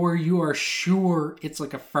before you are sure it's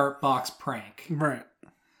like a fart box prank? Right.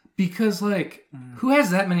 Because, like, who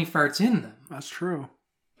has that many farts in them? That's true.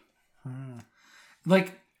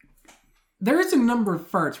 Like, there is a number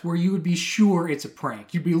of farts where you would be sure it's a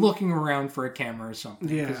prank. You'd be looking around for a camera or something.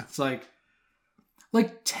 Yeah. Because it's like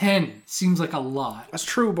 10 seems like a lot. That's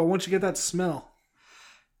true, but once you get that smell.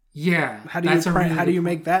 Yeah. How do you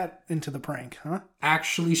make that into the prank, huh?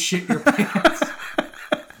 Actually shit your pants.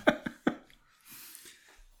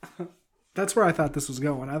 That's where I thought this was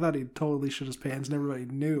going. I thought he totally shit his pants and everybody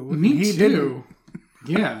knew. Me too.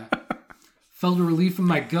 Yeah. Felt a relief in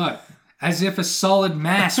my gut. As if a solid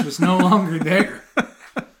mass was no longer there.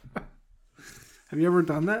 Have you ever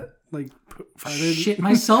done that? Like, shit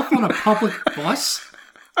myself on a public bus?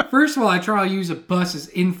 First of all, I try to use a bus as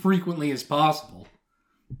infrequently as possible.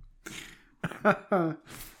 No,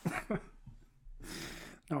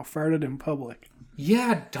 farted in public.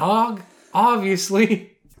 Yeah, dog. Obviously.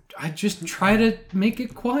 I just try to make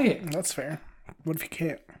it quiet. That's fair. What if you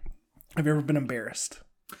can't? Have you ever been embarrassed?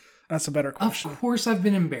 That's a better question. Of course I've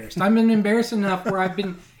been embarrassed. I've been embarrassed enough where I've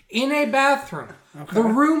been in a bathroom. Okay. The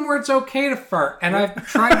room where it's okay to fart. And I've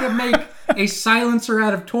tried to make a silencer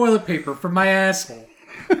out of toilet paper for my asshole.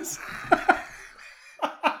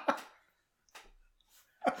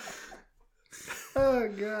 Oh,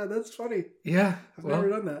 God. That's funny. Yeah. I've never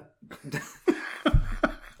done that.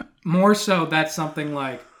 More so, that's something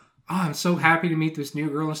like, oh, I'm so happy to meet this new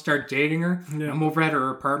girl and start dating her. Yeah. I'm over at her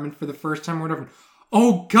apartment for the first time or whatever.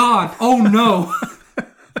 Oh, God. Oh, no.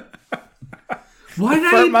 Why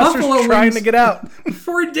did I eat buffalo wings trying to get out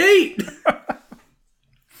for a date?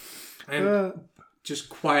 And just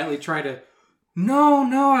quietly try to, no,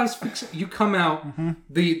 I was fixing. You come out,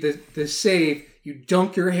 the save, you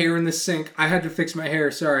dunk your hair in the sink. I had to fix my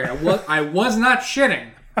hair. Sorry. I was not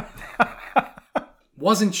shitting.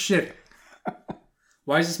 Wasn't shitting.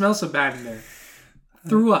 Why does it smell so bad in there?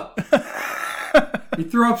 Threw up. You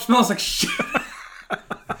threw up, smells like shit.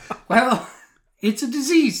 Well, it's a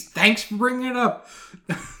disease. Thanks for bringing it up.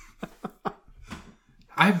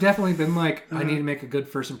 I've definitely been like, I need to make a good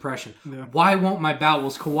first impression. Yeah. Why won't my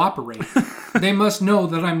bowels cooperate? They must know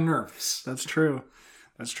that I'm nervous. That's true.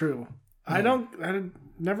 I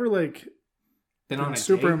never like been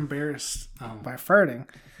super embarrassed by farting,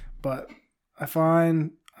 but I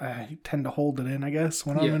find I tend to hold it in, I guess,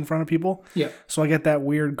 when I'm in front of people. Yeah. So I get that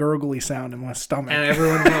weird gurgly sound in my stomach. And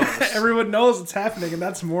everyone knows. Everyone knows it's happening, and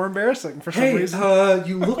that's more embarrassing for some reason.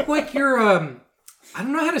 You look like you're, I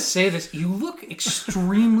don't know how to say this. You look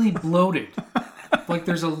extremely bloated. Like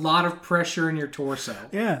there's a lot of pressure in your torso.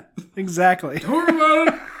 Yeah, exactly.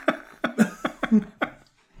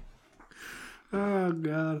 Oh,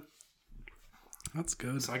 God. That's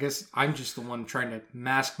good. So I guess I'm just the one trying to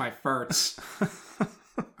mask my farts.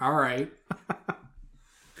 All right.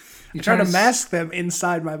 You try to mask them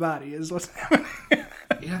inside my body is what's happening.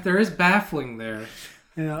 Yeah, there is baffling there.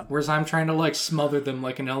 Yeah. Whereas I'm trying to like smother them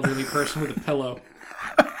like an elderly person with a pillow.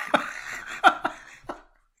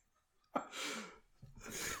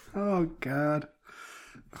 Oh, God.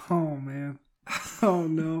 Oh, man. Oh,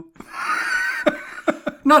 no.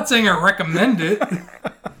 Not saying I recommend it.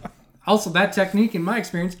 Also, that technique, in my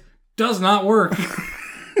experience, does not work.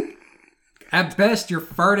 At best, you're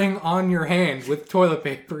farting on your hand with toilet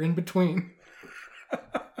paper in between.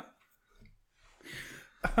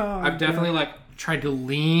 I've definitely tried to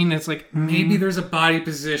lean. It's like maybe there's a body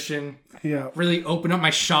position. Yeah. Really open up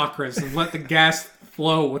my chakras and let the gas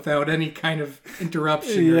flow without any kind of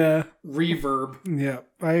interruption or reverb. Yeah,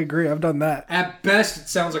 I agree. I've done that. At best, it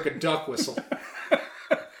sounds like a duck whistle.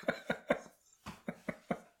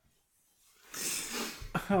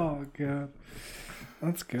 Oh, God.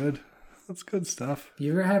 That's good. That's good stuff.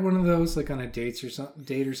 You ever had one of those, like on a date or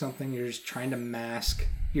something? You're just trying to mask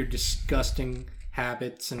your disgusting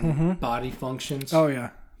habits and body functions. Oh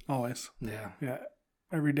yeah, always. Yeah.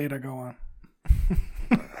 Every date I go on.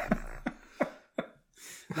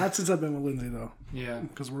 Not since I've been with Lindsay though. Yeah,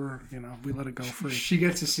 because we let it go free. She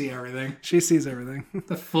gets to see everything. She sees everything.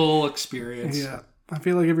 The full experience. Yeah, I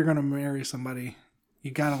feel like if you're gonna marry somebody,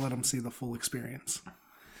 you gotta let them see the full experience.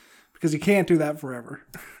 Because you can't do that forever.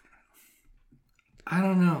 I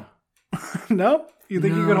don't know. No? You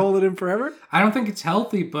think you could hold it in forever? I don't think it's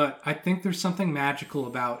healthy, but I think there's something magical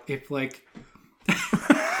about if, like...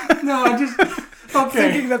 No, I just...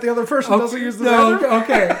 Okay. Thinking that the other person doesn't use the bathroom?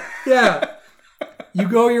 Okay. Yeah. You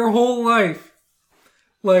go your whole life.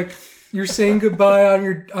 Like, you're saying goodbye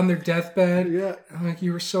on their deathbed. Yeah. I'm like,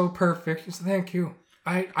 you were so perfect. Just, thank you.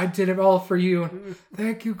 I did it all for you. And,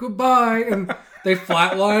 thank you, goodbye. And they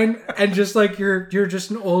flatline, and just like you're just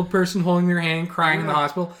an old person holding their hand, crying in the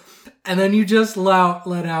hospital. And then you just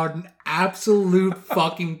let out an absolute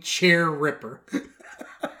fucking chair ripper.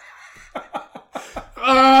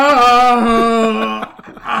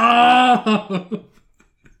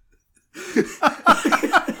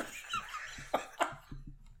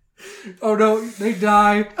 Oh no, they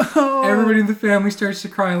die. Everybody in the family starts to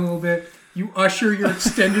cry a little bit. You usher your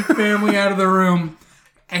extended family out of the room.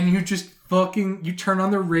 and you just you turn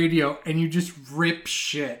on the radio and you just rip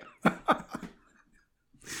shit.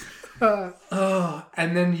 And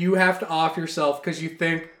then you have to off yourself because you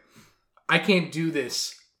think, I can't do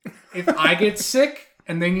this. If I get sick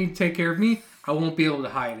and they need to take care of me, I won't be able to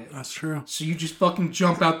hide it. That's true. So you just fucking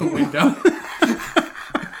jump out the window.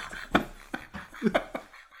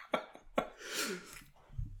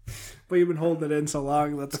 But you've been holding it in so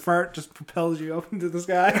long that the fart just propels you up into the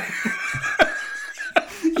sky.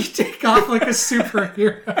 You take off like a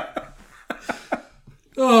superhero.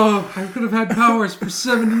 Oh, I could have had powers for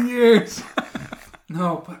 70 years.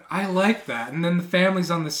 No, but I like that. And then the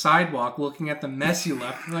family's on the sidewalk looking at the mess you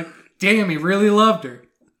left. Like, damn, he really loved her.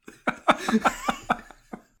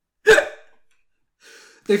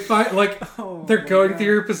 They find, like, they're going through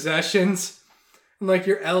your possessions. And, like,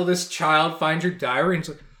 your eldest child finds your diary and it's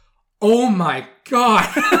like, oh my God.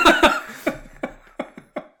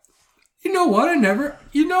 You know what?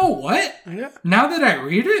 You know what? Yeah. Now that I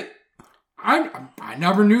read it, I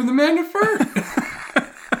never knew the man at first.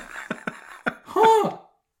 Huh.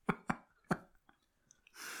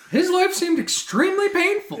 His life seemed extremely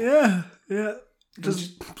painful. Yeah.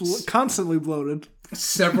 Just constantly bloated.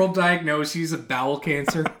 Several diagnoses of bowel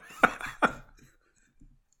cancer.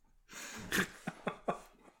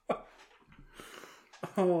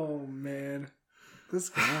 Oh, man. This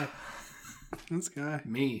guy.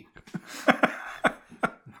 Me.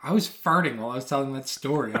 I was farting while I was telling that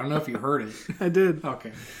story. I don't know if you heard it. I did.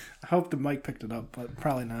 Okay. I hope the mic picked it up, but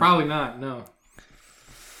probably not. Probably not, no.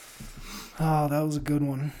 Oh, that was a good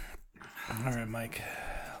one. All right, Mike.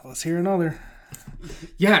 Let's hear another.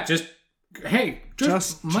 Yeah, just rip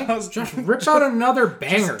out another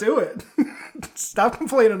banger. Just do it. Stop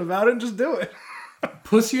complaining about it and just do it.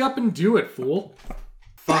 Pussy up and do it, fool.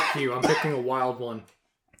 Fuck you, I'm picking a wild one.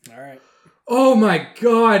 All right. Oh my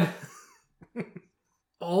God.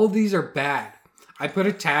 All these are bad. I put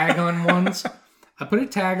a tag on ones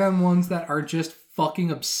that are just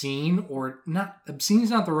fucking obscene, or not. Obscene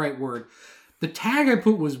is not the right word. The tag I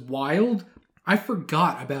put was wild. I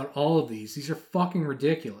forgot about all of these. These are fucking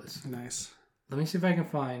ridiculous. Nice. Let me see if I can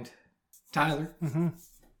find Tyler. Mm-hmm.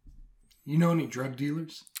 You know any drug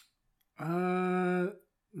dealers?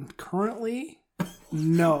 Currently,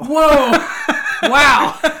 no. Whoa!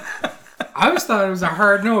 Wow! I always thought it was a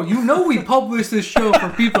hard no. You know we publish this show for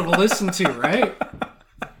people to listen to, right?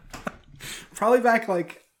 Probably back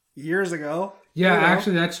like years ago. Yeah,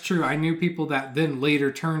 actually that's true. I knew people that then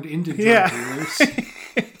later turned into drug dealers.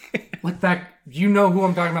 Like that, you know who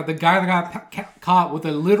I'm talking about. The guy that got caught with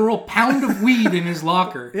a literal pound of weed in his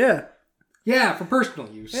locker. Yeah. Yeah, for personal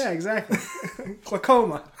use. Yeah, exactly.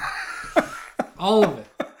 Glaucoma. All of it.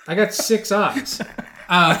 I got 6 eyes.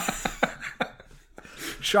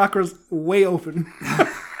 Chakras way open.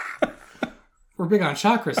 We're big on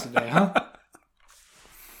chakras today,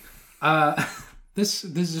 huh? This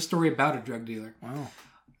is a story about a drug dealer. Wow.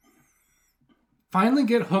 Finally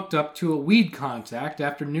get hooked up to a weed contact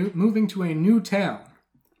after moving to a new town.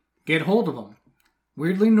 Get hold of him.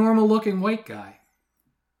 Weirdly normal looking white guy.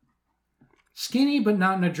 Skinny but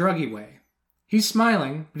not in a druggy way. He's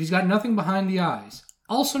smiling, but he's got nothing behind the eyes.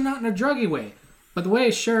 Also not in a druggy way, but the way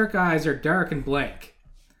his shark eyes are dark and blank.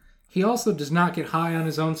 He also does not get high on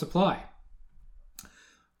his own supply.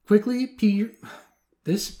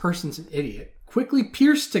 This person's an idiot. Quickly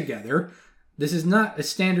pierced together, this is not a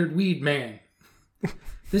standard weed man.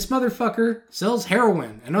 This motherfucker sells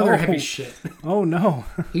heroin and other heavy shit. Oh no.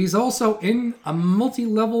 He's also in a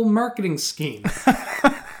multi-level marketing scheme.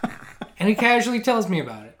 And he casually tells me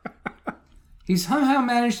about it. He's somehow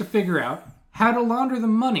managed to figure out how to launder the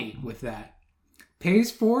money with that.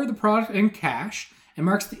 Pays for the product in cash and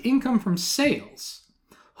marks the income from sales.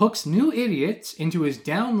 Hooks new idiots into his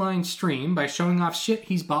downline stream by showing off shit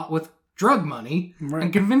he's bought with drug money, right,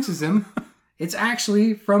 and convinces them it's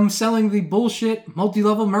actually from selling the bullshit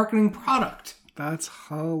multi-level marketing product. That's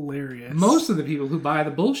hilarious. Most of the people who buy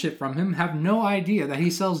the bullshit from him have no idea that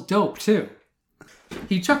he sells dope too.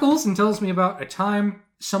 He chuckles and tells me about a time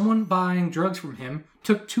someone buying drugs from him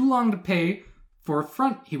took too long to pay for a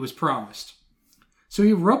front he was promised. So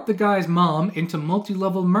he roped the guy's mom into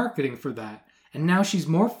multi-level marketing for that, and now she's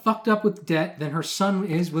more fucked up with debt than her son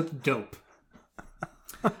is with dope.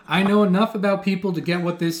 I know enough about people to get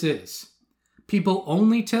what this is. People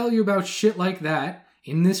only tell you about shit like that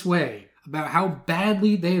in this way, about how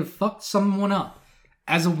badly they have fucked someone up,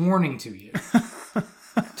 as a warning to you.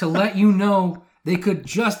 To let you know they could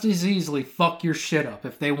just as easily fuck your shit up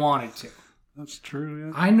if they wanted to. That's true,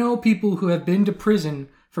 yeah. I know people who have been to prison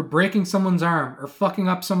for breaking someone's arm or fucking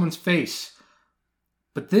up someone's face.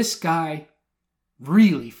 But this guy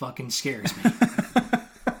really fucking scares me.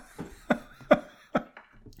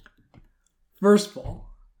 First of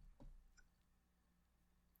all,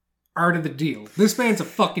 art of the deal. This man's a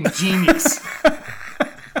fucking genius.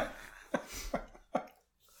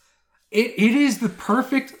 It is the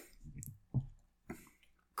perfect...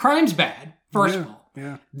 Crime's bad, first of all.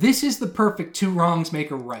 Yeah. This is the perfect two wrongs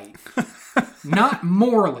make a right. Not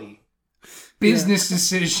morally. Business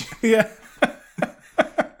decision. Yeah.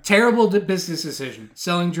 Terrible business decision.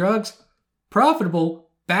 Selling drugs, profitable,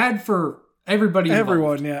 bad for everybody involved.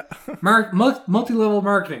 Everyone, yeah. Multi-level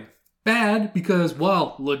marketing. Bad because,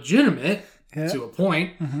 while legitimate to a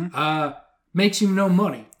point, makes you no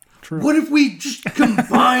money. True. What if we just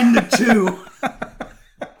combine the two?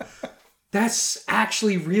 That's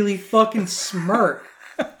actually really fucking smart.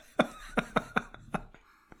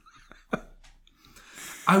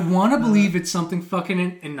 I want to believe it's something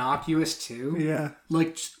fucking innocuous too. Yeah.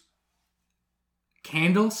 Like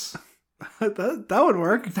candles. that would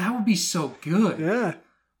work. That would be so good. Yeah.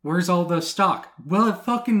 Where's all the stock? Well, it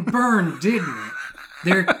fucking burned, didn't it?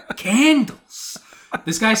 They're candles.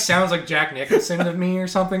 This guy sounds like Jack Nicholson to me or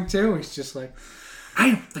something too. He's just like,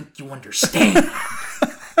 I don't think you understand.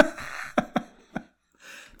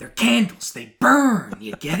 They're candles. They burn.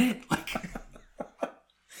 You get it? Like,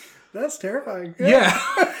 that's terrifying. Yeah.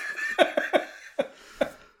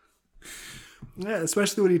 Yeah,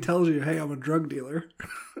 especially when he tells you, hey, I'm a drug dealer.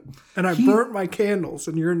 And I burnt my candles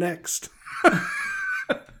and you're next.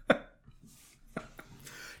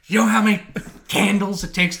 You know how many candles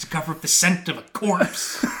it takes to cover up the scent of a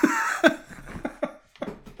corpse?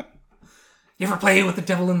 You ever play with the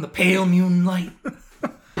devil in the pale moonlight?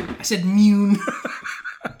 I said mune.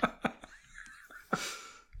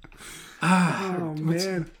 Oh,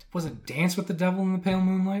 man. Was it Dance with the Devil in the Pale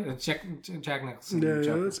Moonlight? Jack Nicholson. Yeah,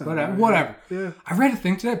 that's whatever. Yeah. I read a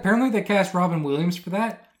thing today. Apparently they cast Robin Williams for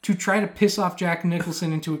that to try to piss off Jack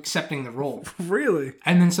Nicholson into accepting the role. Really?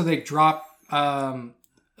 And then so they drop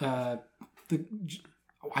I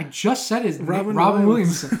just said his name, Robin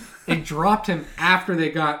Williams. They dropped him after they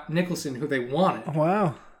got Nicholson, who they wanted.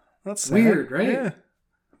 Wow. That's sad. Weird, right? Yeah.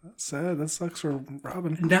 That's sad. That sucks for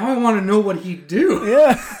Robin. Now I want to know what he'd do.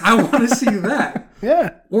 Yeah. I want to see that.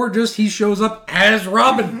 Yeah. Or just he shows up as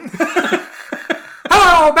Robin.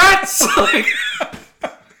 Hello, Bats! Like,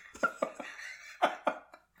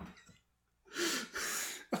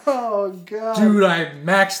 oh, God. dude, I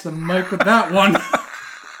maxed the mic with that one.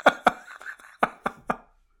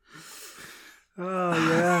 Oh,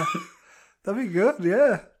 yeah. That'd be good,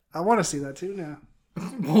 yeah. I want to see that too now.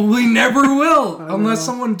 Well, we never will, unless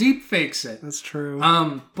someone deep fakes it. That's true.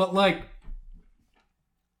 But like,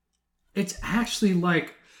 it's actually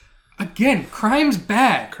like, again, crime's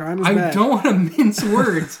bad. I don't want to mince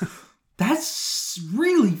words. That's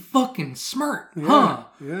really fucking smart, huh?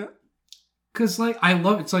 Yeah. Because like, I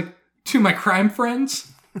love it's like, to my crime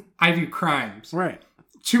friends, I do crimes. Right.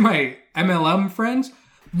 To my MLM friends,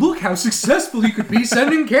 look how successful you could be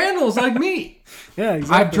sending candles like me. Yeah,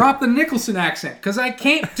 exactly. I dropped the Nicholson accent because I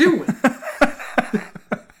can't do it.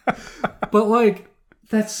 But like,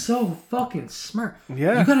 that's so fucking smart.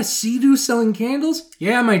 Yeah. You got a Sea-Doo selling candles?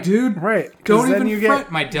 Yeah, my dude. Right. Don't even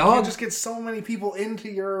front, my dog. You just get so many people into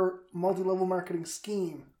your multi-level marketing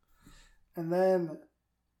scheme. And then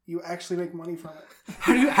you actually make money from it.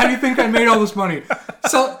 How do you think I made all this money?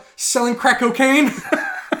 Selling crack cocaine?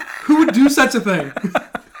 Who would do such a thing?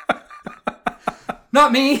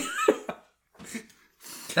 Not me.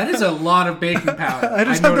 That is a lot of baking powder. I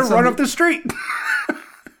just have to run up the street.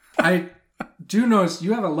 I do notice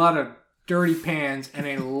you have a lot of dirty pans and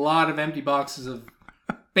a lot of empty boxes of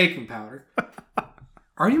baking powder.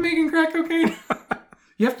 Are you making crack cocaine?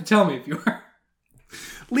 You have to tell me if you are.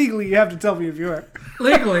 Legally, you have to tell me if you are.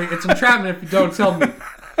 Legally, it's entrapment if you don't tell me.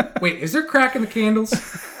 Wait, is there crack in the candles?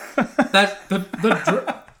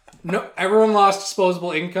 No, everyone lost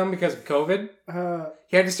disposable income because of COVID.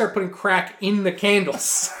 He had to start putting crack in the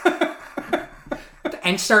candles.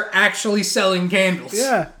 And start actually selling candles.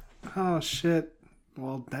 Yeah. Oh, shit.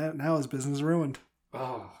 Well, now his business is ruined.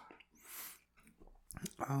 Oh,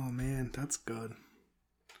 man. That's good.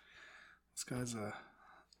 This guy's a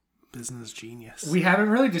business genius. We haven't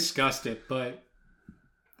really discussed it, but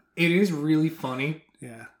it is really funny.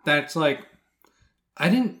 Yeah. That's like, I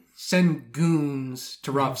didn't send goons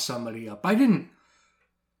to rough somebody up. I didn't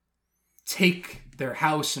take their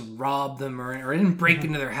house and rob them, or I didn't break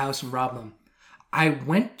into their house and rob them. I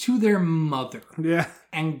went to their mother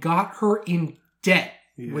and got her in debt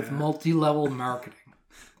with multi-level marketing.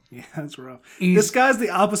 Yeah, that's rough. This guy's the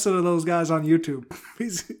opposite of those guys on YouTube.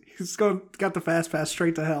 He's got the fast pass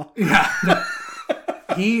straight to hell. Yeah.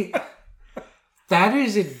 That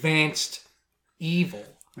is advanced evil.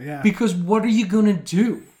 Yeah. Because what are you going to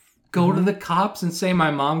do? go to the cops and say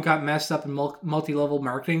my mom got messed up in multi-level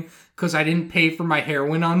marketing because I didn't pay for my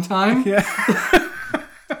heroin on time. Yeah.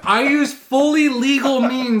 I use fully legal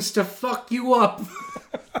means to fuck you up.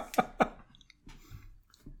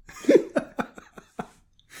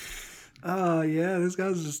 Oh, yeah, this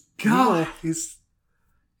guy's just... God. Evil. It's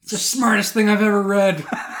the smartest thing I've ever read.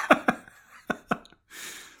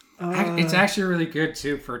 It's actually really good,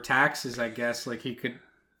 too, for taxes, I guess. Like, he could...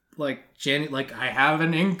 Like, I have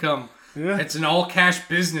an income. Yeah. It's an all-cash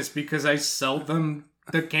business because I sell them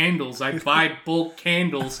the candles. I buy bulk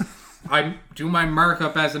candles. I do my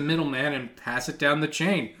markup as a middleman and pass it down the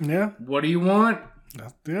chain. Yeah. What do you want?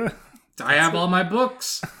 Yeah. I have all my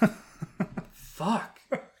books. Fuck.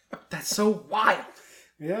 That's so wild.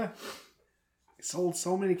 Yeah. He sold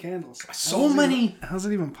so many candles. How's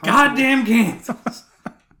it even possible? goddamn candles?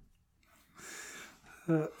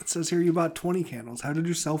 It says here you bought 20 candles. How did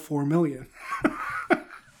you sell 4 million?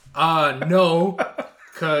 No.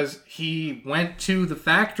 Because he went to the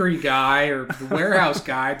factory guy or the warehouse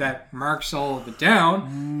guy that marks all of it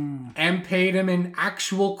down and paid him in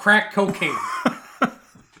actual crack cocaine.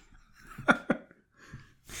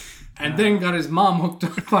 And then got his mom hooked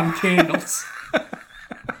up on candles.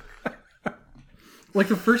 Like,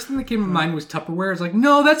 the first thing that came to mind was Tupperware. It's like,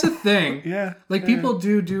 no, that's a thing. Yeah. Like, people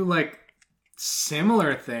do like,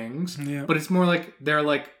 similar things. Yeah. But it's more like, they're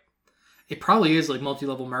like, it probably is, like,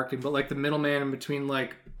 multi-level marketing, but, like, the middleman in between,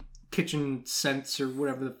 like, kitchen scents or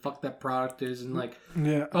whatever the fuck that product is. And, like,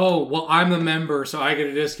 yeah. Oh, well, I'm a member, so I get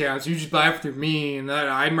a discount. So you just buy it through me, and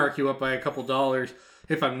I mark you up by a couple dollars.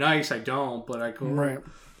 If I'm nice, I don't, but I go... Right.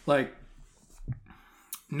 Like,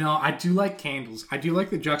 no, I do like candles. I do like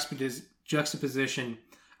the juxtaposition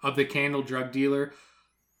of the candle drug dealer.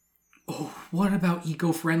 Oh, what about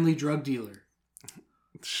eco-friendly drug dealer?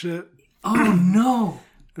 Shit. Oh, no.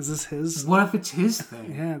 Is this his? What if it's his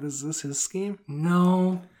thing? Yeah, is this his scheme?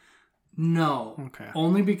 No. Okay.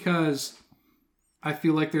 Only because I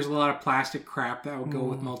feel like there's a lot of plastic crap that would go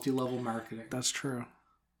with multi-level marketing. That's true.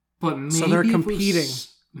 But maybe so they're competing.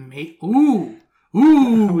 Ooh.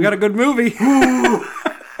 We got a good movie. Ooh,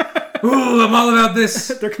 I'm all about this.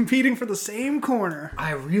 They're competing for the same corner.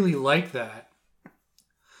 I really like that.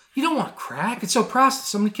 You don't want crack. It's so processed.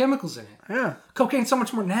 So many chemicals in it. Yeah. Cocaine's so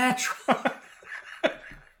much more natural.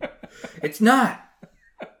 It's not.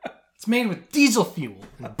 It's made with diesel fuel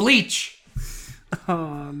and bleach.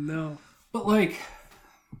 Oh, no. But, like,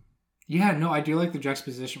 yeah, no, I do like the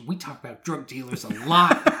juxtaposition. We talk about drug dealers a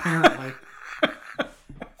lot, apparently.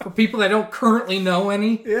 For people that don't currently know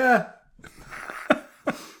any. Yeah.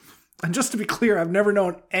 And just to be clear, I've never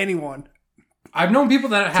known anyone I've known people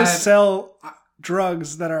that to sell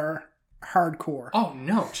drugs that are hardcore. Oh,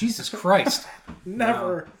 no. Jesus Christ.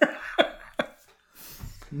 Never.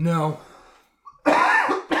 No.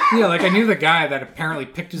 Yeah, like I knew the guy that apparently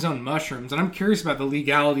picked his own mushrooms, and I'm curious about the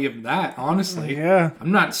legality of that, honestly. Yeah.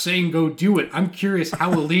 I'm not saying go do it. I'm curious,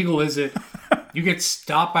 how illegal is it? You get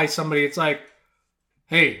stopped by somebody, it's like,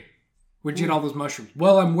 hey, where'd you get all those mushrooms?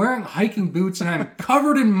 Well, I'm wearing hiking boots and I'm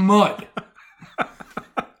covered in mud.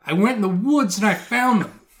 I went in the woods and I found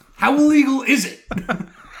them. How illegal is it?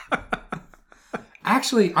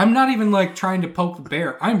 Actually, I'm not even like trying to poke the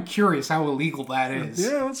bear. I'm curious how illegal that is.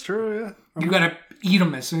 Yeah, that's true, yeah. You gotta eat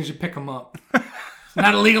them as soon as you pick them up. It's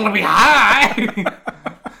not illegal to be high!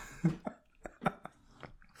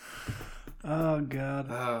 Oh, God.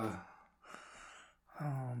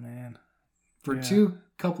 Oh, man. For two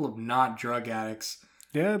couple of not drug addicts,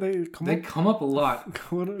 yeah, they come up a lot.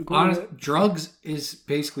 Honest, drugs is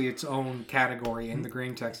basically its own category in the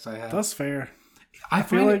green text I have. That's fair. I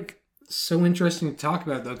feel like so interesting to talk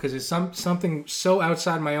about though, because it's something so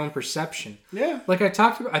outside my own perception. Yeah. Like I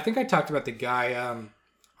think I talked about the guy.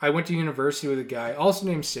 I went to university with a guy, also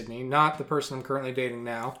named Sydney, not the person I'm currently dating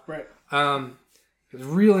now. Right. It was a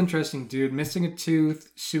real interesting dude, missing a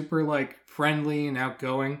tooth, super like friendly and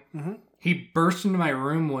outgoing. Mm-hmm. He burst into my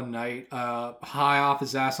room one night, high off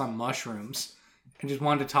his ass on mushrooms, and just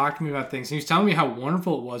wanted to talk to me about things. He was telling me how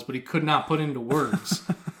wonderful it was, but he could not put into words.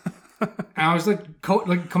 And I was like,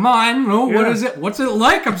 come on, what is it? What's it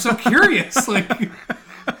like? I'm so curious. Like, he's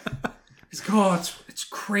like, oh, it's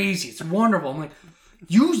crazy. It's wonderful. I'm like,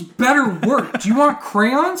 use better words. Do you want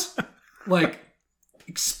crayons? Like,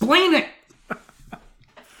 explain it.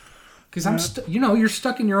 Because you're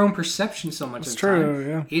stuck in your own perception so much of the time. True,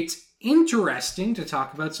 yeah. It's interesting to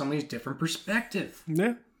talk about somebody's different perspective.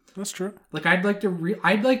 Yeah, that's true. Like I'd like to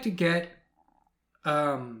get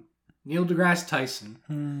Neil deGrasse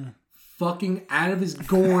Tyson fucking out of his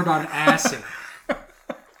gourd on acid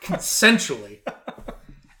consensually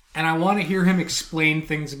and I want to hear him explain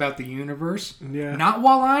things about the universe. Yeah. Not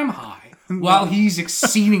while I'm high, while he's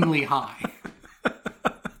exceedinging high.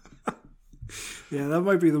 Yeah, that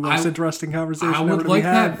might be the most interesting conversation I ever would to like be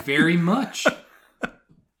had. that very much.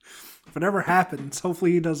 If it ever happens,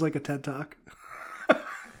 hopefully he does like a TED Talk.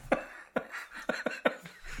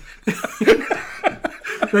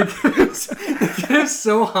 They get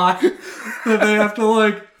so high that they have to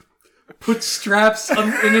like put straps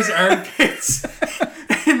in his armpits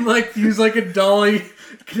and like use like a dolly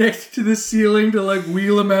connected to the ceiling to like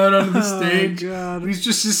wheel him out onto the stage. God. He's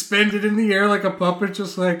just suspended in the air like a puppet,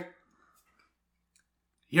 just like.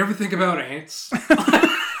 You ever think about ants?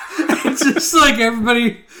 It's just like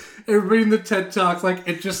everybody in the TED Talk, like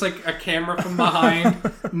it's just like a camera from behind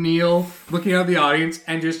Neil looking at the audience,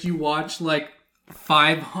 and just you watch like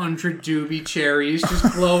 500 doobie cherries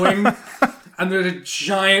just glowing, and there's a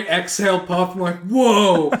giant exhale puff. I'm like,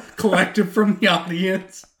 whoa, collective from the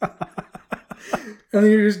audience. And then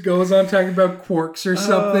he just goes on talking about quarks or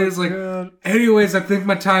something. It's like, God. Anyways, I think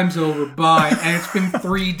my time's over. Bye. And it's been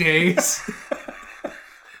 3 days.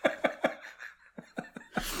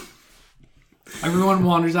 Everyone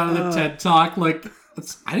wanders out of the TED Talk like,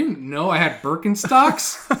 I didn't know I had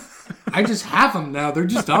Birkenstocks. I just have them now. They're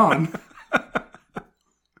just on.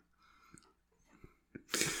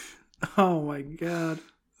 Oh my God.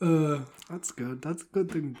 That's good. That's a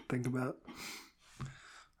good thing to think about.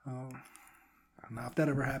 Now, if that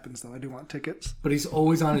ever happens, though, I do want tickets. But he's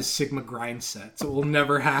always on his Sigma grind set, so it will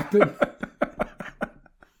never happen.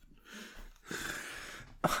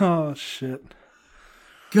 Oh, shit.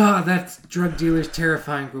 God, that drug dealer's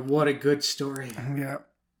terrifying, but what a good story. Yeah.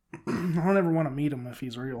 I don't ever want to meet him if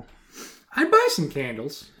he's real. I'd buy some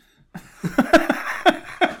candles.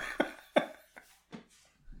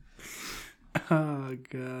 Oh,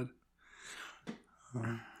 God.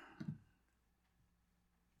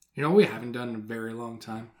 You know what we haven't done in a very long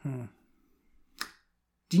time?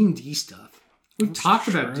 D&D stuff. We've talked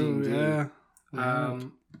about D&D. Yeah.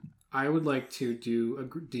 I would like to do a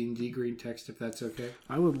D&D green text if that's okay.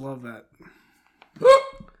 I would love that.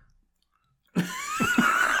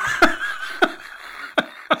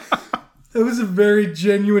 That was a very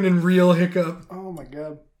genuine and real hiccup. Oh my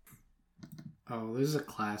God. Oh, this is a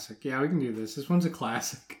classic. Yeah, we can do this. This one's a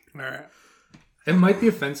classic. All right. It might be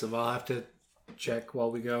offensive. I'll have to check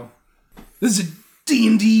while we go. This is a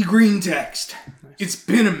D&D green text. Nice. It's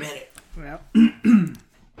been a minute. Yeah.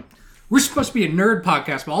 We're supposed to be a nerd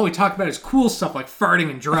podcast, but all we talk about is cool stuff like farting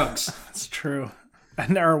and drugs. That's true.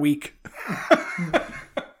 And our week.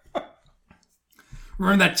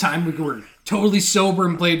 Remember that time we were totally sober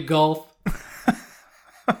and played golf?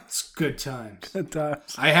 It's good times. Good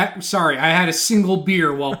times. I had a single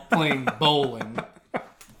beer while playing bowling.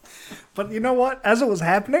 But you know what? As it was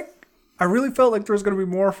happening, I really felt like there was going to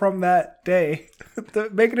be more from that day to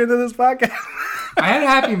make it into this podcast. I had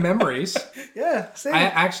happy memories. Yeah, same.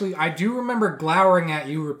 I do remember glowering at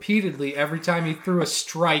you repeatedly every time you threw a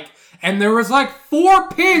strike, and there was like 4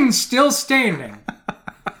 pins still standing.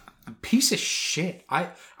 Piece of shit. I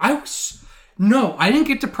didn't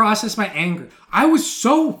get to process my anger. I was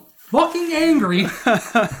so fucking angry.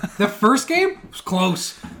 The first game was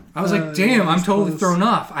close. I was like, damn, I'm totally thrown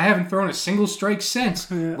off. I haven't thrown a single strike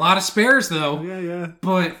since. Yeah. A lot of spares, though. Yeah.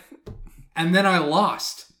 And then I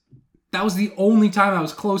lost. That was the only time I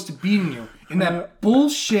was close to beating you. In that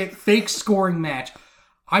bullshit fake scoring match.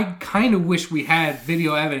 I kind of wish we had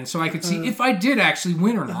video evidence so I could see if I did actually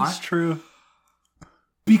win or not. That's true.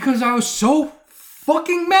 Because I was so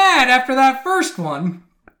fucking mad after that first one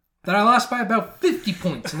that I lost by about 50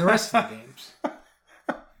 points in the rest of the games.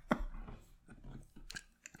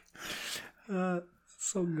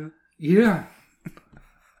 So good. Yeah.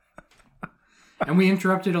 And we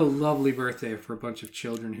interrupted a lovely birthday for a bunch of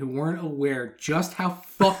children who weren't aware just how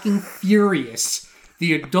fucking furious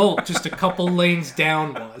the adult just a couple lanes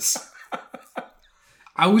down was.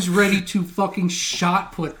 I was ready to fucking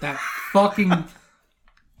shot put that fucking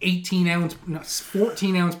 14-ounce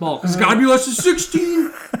ball. Because it's gotta be less than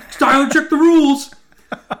 16. Tyler, check the rules.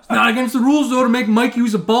 It's not against the rules, though, to make Mike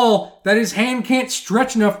use a ball that his hand can't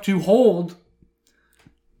stretch enough to hold.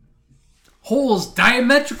 Holes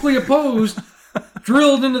diametrically opposed,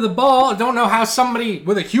 drilled into the ball. I don't know how somebody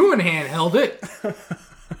with a human hand held it.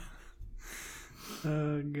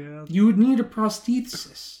 Oh, God. You would need a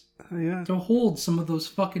prosthesis to hold some of those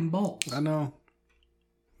fucking balls. I know.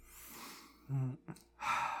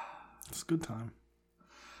 It's a good time.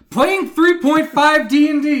 Playing 3.5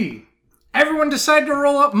 D&D. Everyone decided to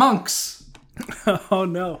roll up monks. Oh,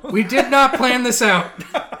 no. We did not plan this out.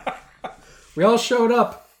 We all showed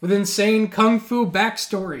up with insane kung fu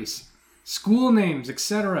backstories. school names,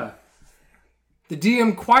 etc. The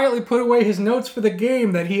DM quietly put away his notes for the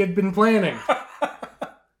game that he had been planning.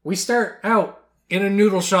 We start out in a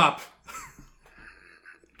noodle shop.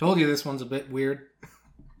 Told you this one's a bit weird.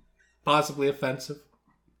 Possibly offensive.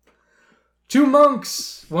 2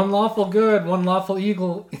 monks. One lawful good, one lawful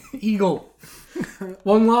eagle.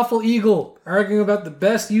 One lawful eagle, arguing about the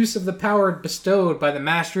best use of the power bestowed by the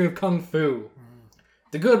mastery of Kung Fu.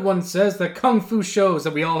 The good one says that Kung Fu shows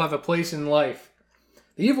that we all have a place in life.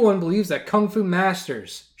 The evil one believes that Kung Fu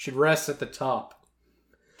masters should rest at the top.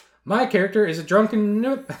 My character is a drunken...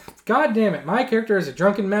 God damn it. My character is a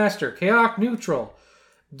drunken master. Chaotic neutral.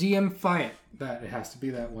 DM Fiat. That it has to be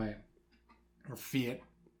that way. Or Fiat.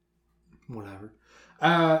 Whatever.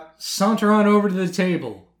 Saunter on over to the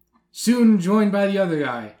table. Soon joined by the other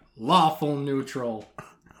guy. Lawful neutral.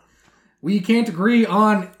 We can't agree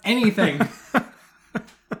on anything.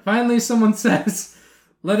 Finally, someone says,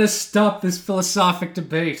 let us stop this philosophic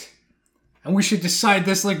debate. And we should decide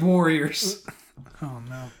this like warriors. Oh,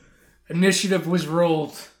 no. Initiative was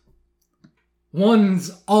rolled.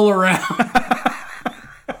 Ones all around.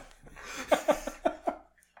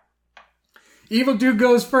 Evil Dude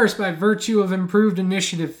goes first by virtue of improved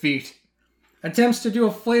initiative feat. Attempts to do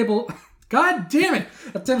a flable... God damn it!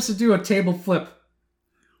 Attempts to do a table flip.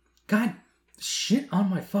 God, shit on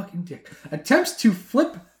my fucking dick. Attempts to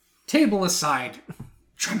flip table aside.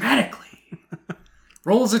 Dramatically.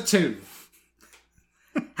 Rolls a 2.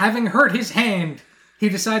 Having hurt his hand, he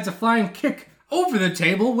decides a flying kick over the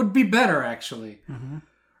table would be better, actually. Mm-hmm.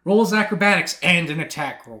 Rolls acrobatics and an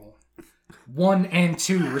attack roll. 1 and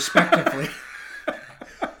 2, respectively.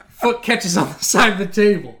 Foot catches on the side of the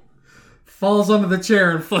table. Falls onto the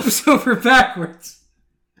chair and flips over backwards.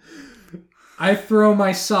 I throw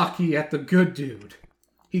my sake at the good dude.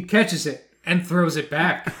 He catches it and throws it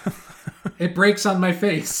back. It breaks on my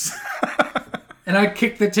face. And I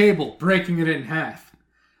kick the table, breaking it in half.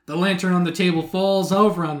 The lantern on the table falls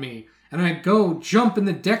over on me, and I go jump in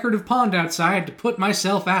the decorative pond outside to put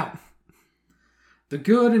myself out. The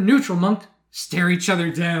good and neutral monk stare each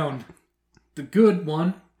other down. The good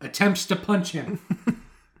one attempts to punch him.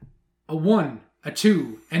 A 1, a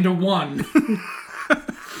 2, and a 1.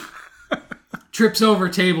 Trips over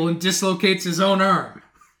table and dislocates his own arm.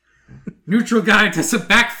 Neutral guy does a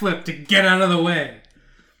backflip to get out of the way.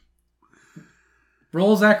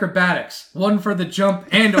 Rolls acrobatics. 1 for the jump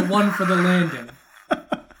and a 1 for the landing.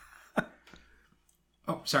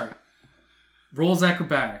 Oh, sorry. Rolls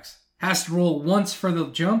acrobatics. Has to roll once for the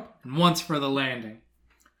jump and once for the landing.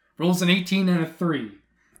 Rolls an 18 and a 3.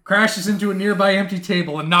 Crashes into a nearby empty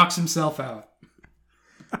table and knocks himself out.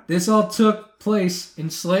 This all took place in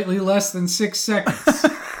slightly less than 6 seconds.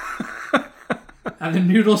 And the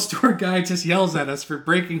noodle store guy just yells at us for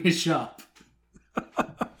breaking his shop.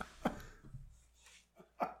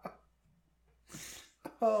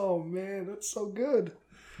 Oh, man, that's so good.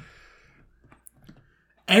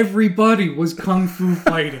 Everybody was kung fu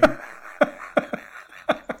fighting.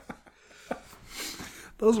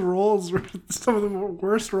 Those rolls were some of the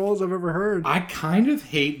worst rolls I've ever heard. I kind of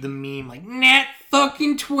hate the meme, like, nat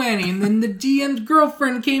fucking 20, and then the DM's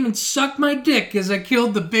girlfriend came and sucked my dick as I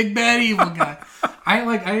killed the big bad evil guy.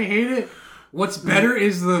 I hate it. What's better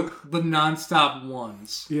is the nonstop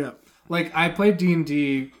ones. Yeah. Like, I played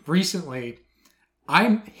D&D recently.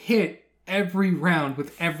 I hit every round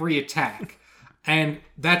with every attack. And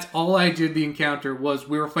that's all I did the encounter was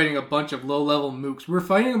we were fighting a bunch of low-level mooks. We were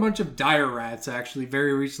fighting a bunch of dire rats, actually,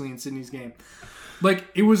 very recently in Sydney's game. Like,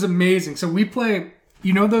 it was amazing. So we play,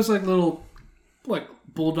 you know those, like, little, like,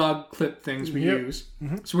 bulldog clip things we use?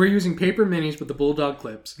 Mm-hmm. So we're using paper minis with the bulldog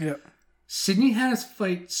clips. Yep. Sydney had us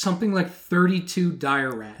fight something like 32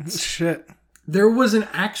 dire rats. Shit. There was an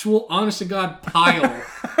actual, honest-to-God, pile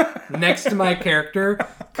next to my character,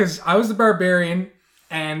 because I was the barbarian,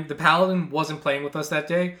 and the paladin wasn't playing with us that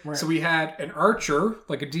day. Right. So we had an archer,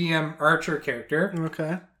 like a DM archer character.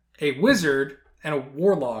 Okay. A wizard, and a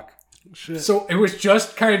warlock. Shit. So it was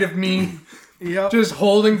just kind of me just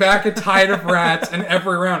holding back a tide of rats, and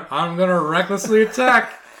every round, I'm going to recklessly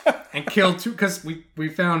attack and kill 2, because we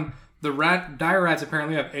found the dire rats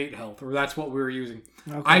apparently have 8 health, or that's what we were using.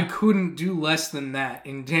 Okay. I couldn't do less than that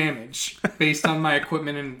in damage based on my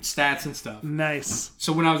equipment and stats and stuff. Nice.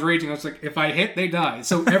 So when I was raging, I was like, if I hit, they die.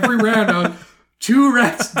 So every round, I was 2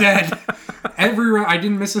 rats dead. Every round, I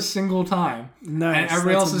didn't miss a single time. Nice. And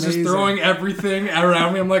everybody else is just throwing everything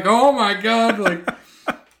around me. I'm like, oh my god! Like,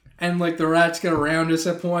 and like the rats get around us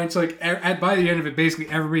at points. Like by the end of it, basically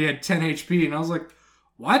everybody had 10 HP, and I was like,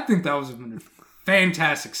 well, I think that was a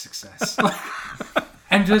fantastic success.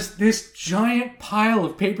 And just this giant pile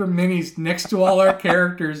of paper minis next to all our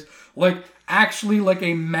characters, like actually like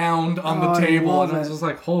a mound on the table. And I was just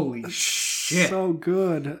like, holy shit. So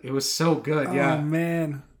good. It was so good, yeah. Oh,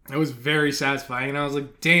 man. It was very satisfying. And I was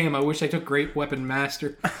like, damn, I wish I took Great Weapon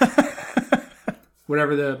Master.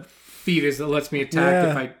 Whatever the feat is that lets me attack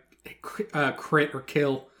if I crit or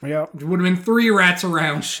kill. Yeah. There would have been 3 rats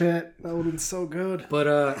around. Shit. That would have been so good. But,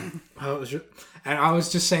 and I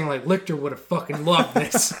was just saying, like, Lichter would have fucking loved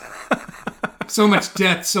this. So much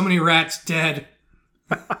death, so many rats dead.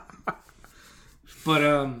 But,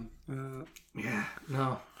 yeah,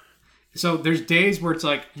 no. So there's days where it's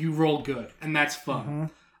like, you roll good, and that's fun. Mm-hmm.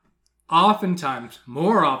 Oftentimes,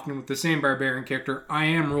 more often with the same barbarian character, I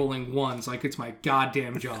am rolling ones like it's my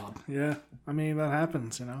goddamn job. Yeah, I mean, that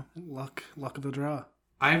happens, you know. Luck of the draw.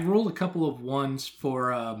 I've rolled a couple of ones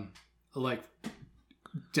for, like,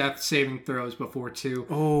 death saving throws before too.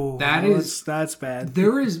 Oh, that's bad.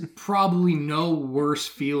 There is probably no worse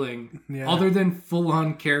feeling other than full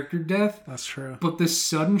on character death. That's true. But the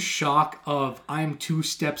sudden shock of I'm 2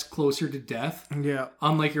 steps closer to death. Yeah.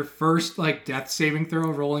 On like your first like death saving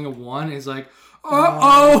throw, rolling a 1 is like,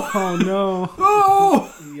 oh no,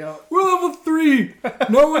 oh, yep. We're level 3.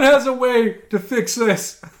 No one has a way to fix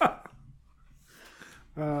this.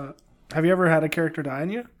 Have you ever had a character die on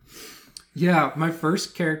you? Yeah, my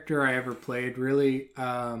first character I ever played really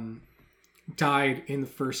died in the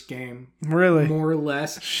first game. Really? More or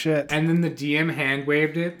less. Shit. And then the DM hand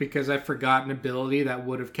waved it because I forgot an ability that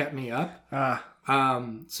would have kept me up.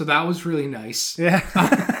 So that was really nice. Yeah.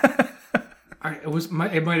 It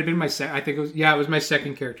might have been my I think it was my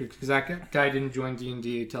second character because that guy didn't join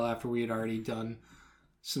D&D until after we had already done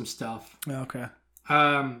some stuff. Okay.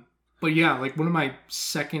 But yeah, like one of my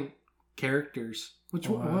second characters. What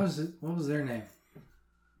was it? What was their name?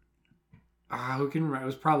 Who can remember? It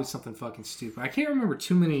was probably something fucking stupid. I can't remember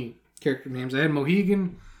too many character names. I had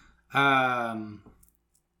Mohegan, Brynhelm,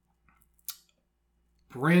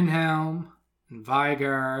 and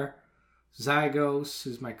Vigar. Zygos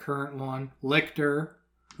is my current one. Lichter.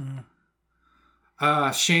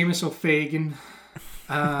 Seamus O'Fagan.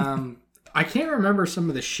 I can't remember some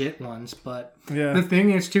of the shit ones, but the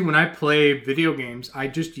thing is, too, when I play video games, I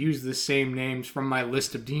just use the same names from my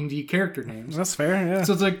list of D&D character names. That's fair, yeah.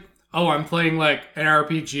 So it's like, oh, I'm playing, like, an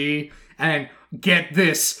RPG, and get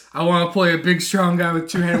this, I want to play a big, strong guy with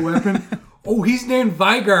 2-handed weapon. Oh, he's named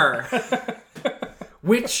Vigar.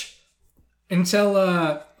 Which,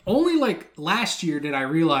 until, only, like, last year did I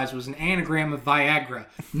realize was an anagram of Viagra.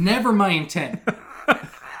 Never my intent.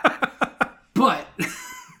 But...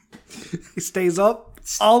 He stays up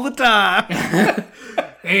all the time.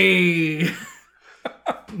 Hey.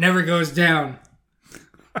 Never goes down.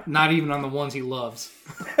 Not even on the ones he loves.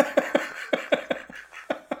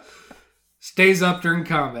 Stays up during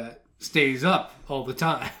combat. Stays up all the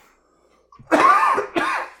time.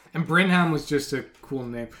 And Brynhelm was just a cool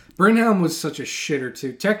name. Brynhelm was such a shitter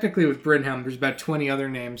too. Technically with Brynhelm, there's about 20 other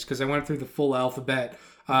names because I went through the full alphabet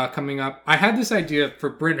coming up. I had this idea for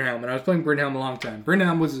Brynhelm, and I was playing Brynhelm a long time.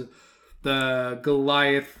 Brynhelm was the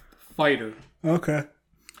Goliath fighter. Okay.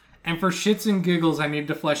 And for shits and giggles, I needed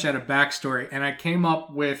to flesh out a backstory, and I came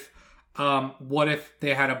up with what if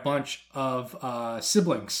they had a bunch of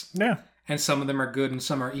siblings? Yeah. And some of them are good and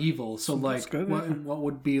some are evil. So, like, good, what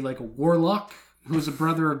would be like a warlock who was a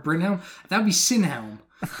brother of Brynhelm? That would be Sinhelm.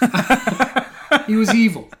 He was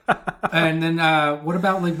evil. And then what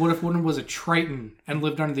about, like, what if one was a Triton and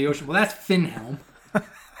lived under the ocean? Well, that's Finhelm.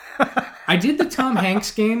 I did the Tom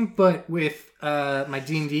Hanks game, but with my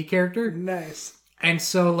D&D character. Nice. And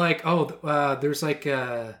so, like, there's like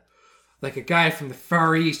a guy from the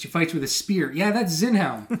Far East who fights with a spear. Yeah, that's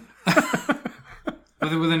Zinhelm.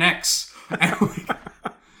 with an X.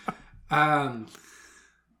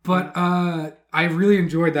 But I really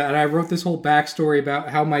enjoyed that. And I wrote this whole backstory about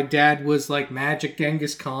how my dad was like Magic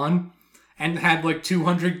Genghis Khan. And had like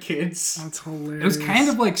 200 kids. That's hilarious. It was kind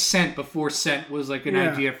of like Scent before Scent was like an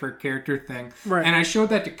idea for a character thing. Right. And I showed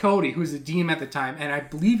that to Cody, who was the DM at the time, and I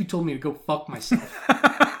believe he told me to go fuck myself.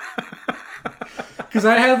 Because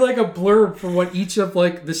I had like a blurb for what each of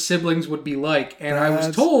like the siblings would be like, and I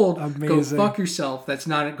was told, go fuck yourself, that's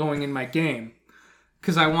not going in my game.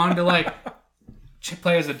 Because I wanted to like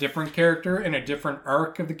play as a different character in a different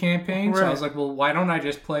arc of the campaign. Right. So I was like, well, why don't I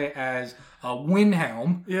just play as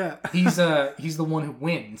Windhelm? Yeah. He's the one who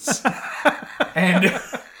wins. And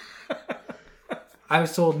I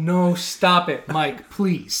was told, no, stop it, Mike,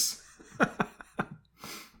 please.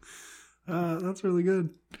 That's really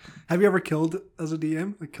good. Have you ever killed as a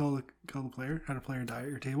DM? Like kill the player? Had a player die at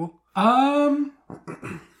your table?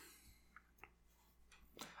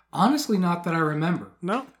 Honestly, not that I remember.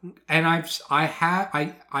 No. And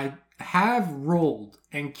I have rolled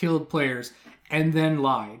and killed players and then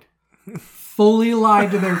lied. Fully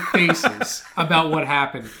lied to their faces about what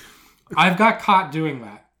happened. I've got caught doing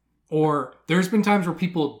that. Or there's been times where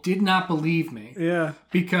people did not believe me. Yeah.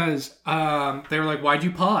 Because they were like, why'd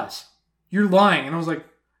you pause? You're lying. And I was like,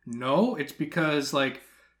 no, it's because like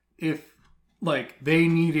if like they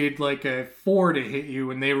needed like a 4 to hit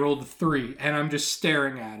you and they rolled a 3 and I'm just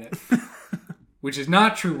staring at it. Which is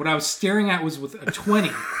not true. What I was staring at was with a 20.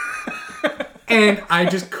 And I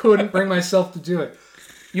just couldn't bring myself to do it.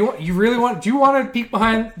 Do you want to peek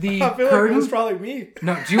behind the I feel curtain? like it was probably me.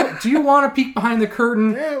 No, do you want to peek behind the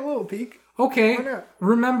curtain? Yeah, a little peek. Okay. Why not?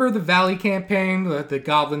 Remember the Valley campaign, the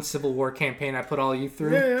Goblin Civil War campaign I put all you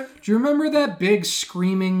through? Yeah. Do you remember that big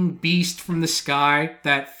screaming beast from the sky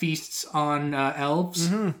that feasts on elves?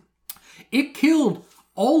 Mm-hmm. It killed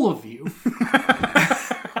all of you.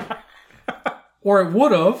 Or it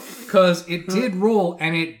would have, because it did roll,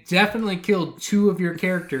 and it definitely killed 2 of your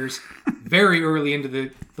characters very early into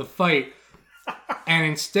the fight. And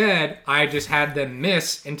instead, I just had them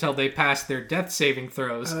miss until they passed their death saving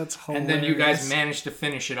throws. That's and then you guys hilarious. managed to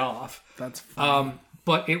finish it off. That's funny.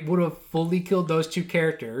 But it would have fully killed those 2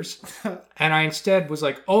 characters. And I instead was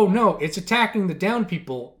like, oh no, it's attacking the down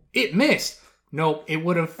people. It missed. Nope, it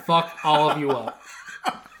would have fucked all of you up.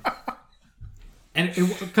 And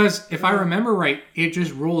because if I remember right, it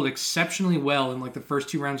just rolled exceptionally well in like the first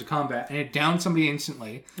 2 rounds of combat, and it downed somebody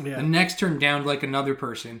instantly. Yeah. The next turn downed like another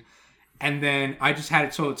person, and then I just had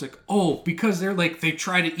it so it's like, oh, because they're like they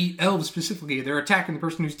try to eat elves specifically, they're attacking the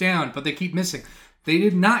person who's down, but they keep missing. They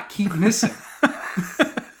did not keep missing.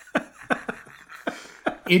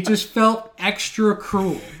 It just felt extra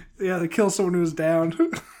cruel. Yeah, they kill someone who's down.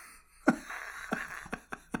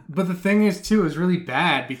 But the thing is too, is really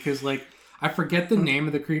bad because like. I forget the name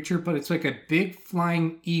of the creature, but it's like a big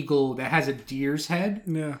flying eagle that has a deer's head.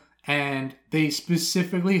 Yeah. And they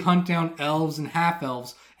specifically hunt down elves and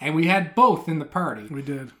half-elves. And we had both in the party. We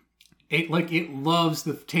did. It loves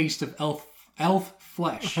the taste of elf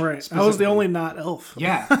flesh. Right. I was the only not elf.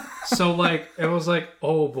 Yeah. So like, it was like,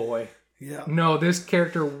 oh boy. Yeah. No, this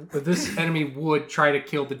enemy would try to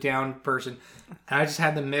kill the down person. And I just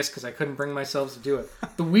had to miss because I couldn't bring myself to do it.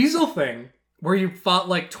 The weasel thing... Where you fought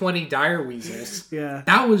like 20 dire weasels. Yeah.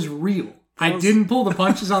 That was real. I didn't pull the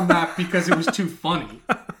punches on that because it was too funny.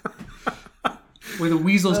 Where the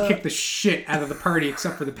weasels kicked the shit out of the party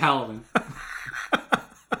except for the paladin.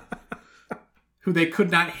 Who they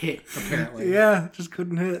could not hit, apparently. Yeah, just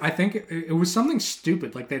couldn't hit. I think it was something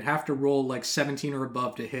stupid. Like they'd have to roll like 17 or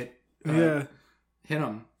above to hit hit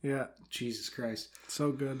them. Yeah. Jesus Christ.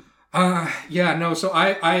 So good. Yeah, no, so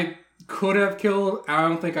I could have killed. I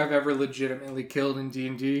don't think I've ever legitimately killed in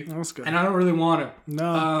D&D. That's good. And I don't really want to.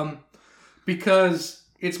 No. Because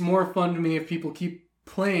it's more fun to me if people keep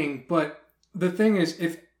playing. But the thing is,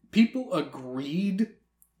 if people agreed,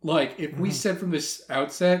 like, if we said from this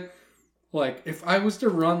outset, like, if I was to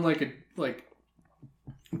run, like, a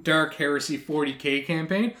Dark Heresy 40k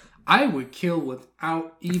campaign, I would kill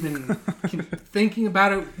without even thinking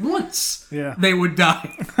about it once. Yeah. They would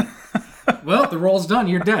die. Well, the roll's done.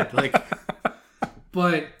 You're dead. Like,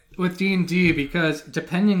 but with D&D, because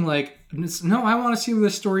depending, like, no, I want to see where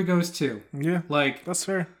this story goes too. Yeah, like that's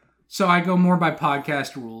fair. So I go more by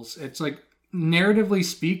podcast rules. It's like, narratively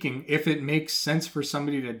speaking, if it makes sense for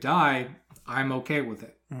somebody to die, I'm okay with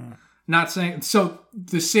it. Not saying so.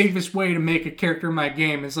 The safest way to make a character in my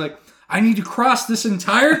game is like, I need to cross this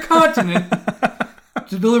entire continent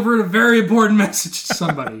to deliver a very important message to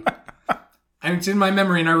somebody. And it's in my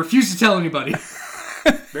memory, and I refuse to tell anybody.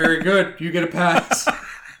 Very good. You get a pass.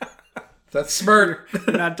 That's smart.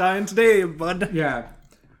 You're not dying today, bud. Yeah.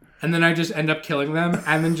 And then I just end up killing them,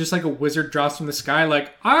 and then just like a wizard drops from the sky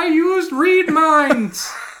like, I used read minds!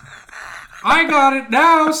 I got it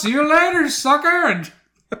now! See you later, sucker! And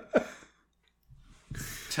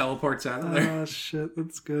teleports out of there. Oh, shit.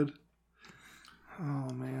 That's good.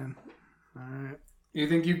 Oh, man. Alright. You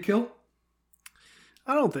think you'd kill?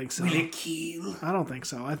 I don't think so. Will it kill? I don't think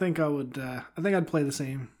so. I think I would. I think I'd play the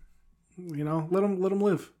same. You know, let them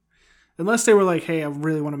live. Unless they were like, "Hey, I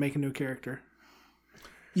really want to make a new character."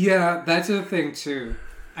 Yeah, that's the thing too.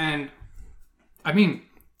 And I mean,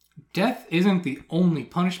 death isn't the only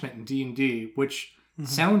punishment in D&D, which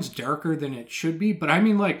sounds darker than it should be. But I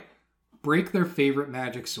mean, like, break their favorite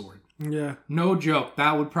magic sword. Yeah. No joke.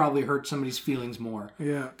 That would probably hurt somebody's feelings more.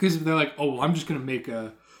 Yeah. Because if they're like, "Oh, well, I'm just gonna make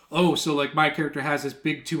a." Oh, so like my character has this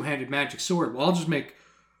big 2-handed magic sword. Well, I'll just make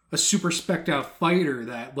a super spec'd out fighter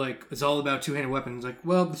that like is all about 2-handed weapons. Like,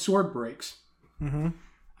 well, the sword breaks. And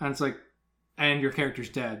it's like, and your character's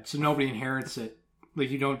dead, so nobody inherits it.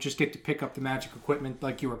 Like, you don't just get to pick up the magic equipment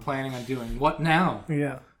like you were planning on doing. What now?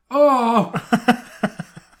 Yeah. Oh!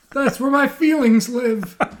 That's where my feelings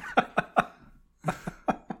live.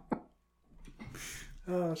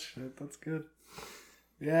 Oh, shit. That's good.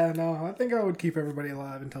 Yeah, no, I think I would keep everybody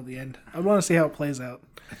alive until the end. I want to see how it plays out.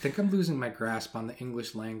 I think I'm losing my grasp on the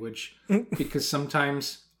English language because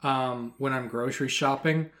sometimes when I'm grocery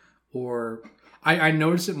shopping or I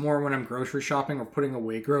notice it more when I'm grocery shopping or putting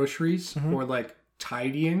away groceries or like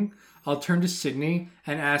tidying, I'll turn to Sydney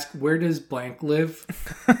and ask, where does blank live?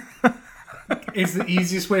 It's the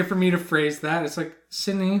easiest way for me to phrase that. It's like,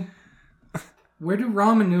 Sydney, where do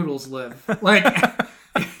ramen noodles live? Like,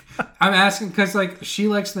 I'm asking because, like, she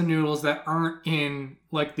likes the noodles that aren't in,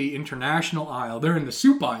 like, the international aisle. They're in the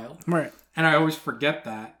soup aisle. Right. And I always forget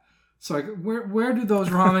that. So, like, where do those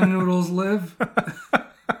ramen noodles live?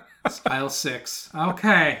 It's aisle 6.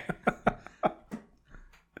 Okay.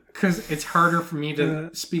 Because it's harder for me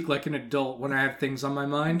to speak like an adult when I have things on my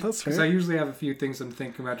mind. That's fair. Because I usually have a few things I'm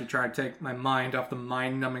thinking about to try to take my mind off the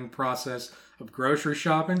mind-numbing process of grocery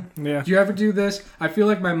shopping. Yeah. Do you ever do this? I feel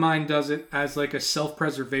like my mind does it as like a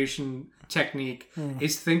self-preservation technique.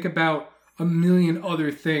 Is think about a million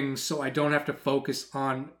other things so I don't have to focus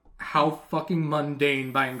on how fucking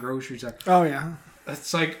mundane buying groceries are. Oh, yeah.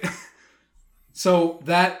 It's like... So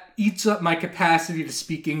that eats up my capacity to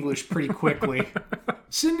speak English pretty quickly.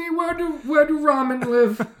 Sydney, where do ramen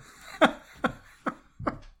live?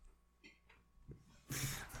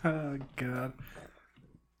 Oh, God.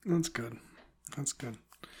 That's good. That's good.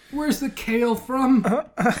 Where's the kale from?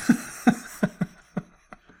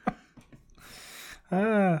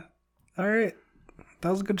 All right. That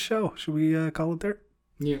was a good show. Should we call it there?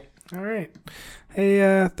 Yeah. All right.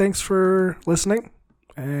 Hey, thanks for listening.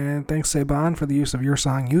 And thanks, Saban, for the use of your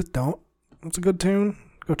song, Youth Don't. It's a good tune.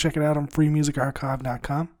 Go check it out on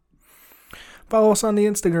freemusicarchive.com. Follow us on the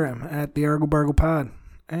Instagram at the ArgoBargoPod.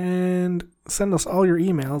 And send us all your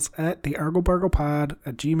emails at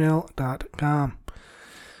theargobargopod@gmail.com.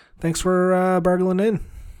 Thanks for bargling in.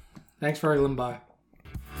 Thanks for arguing by.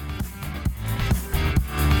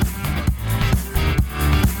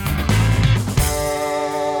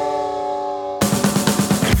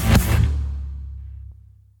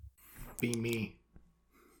 Be me.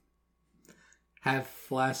 Have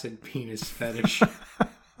flaccid penis fetish.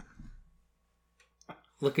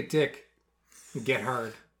 Look at dick. Get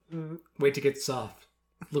hard. Wait to get soft.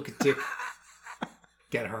 Look at dick.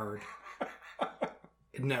 Get hard.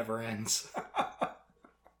 It never ends.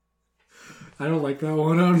 I don't like that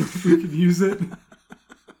one. I don't know if we could use it.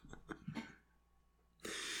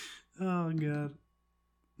 Oh, God.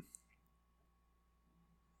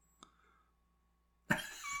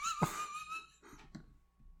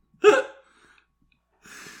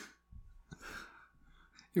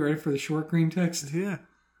 You ready for the short green text? Yeah.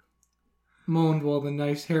 Moaned while the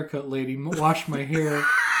nice haircut lady washed my hair.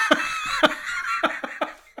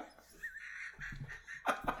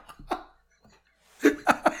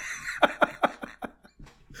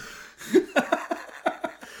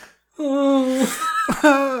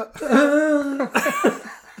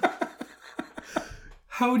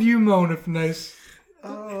 How would you moan if a nice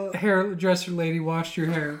hairdresser lady washed your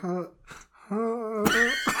hair?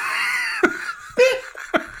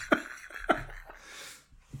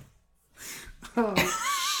 Oh,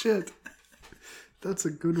 shit. That's a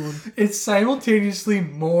good one. It's simultaneously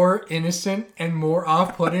more innocent and more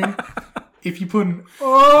off-putting if you put an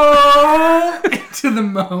 "oh" into the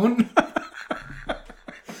moan.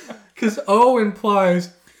 Because "oh"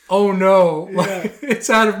 implies, oh no, like, it's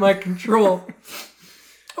out of my control.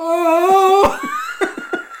 Oh!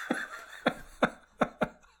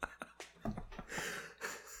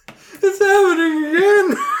 It's happening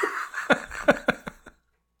again!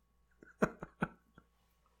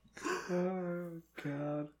 Oh,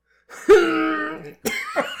 God.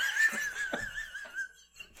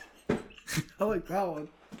 I like that one.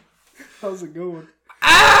 That was a good one.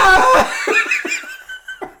 Ah!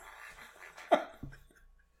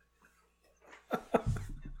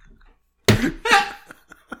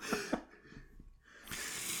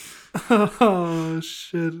 Oh,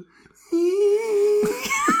 shit.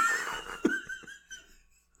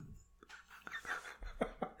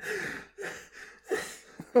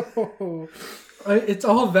 Oh. It's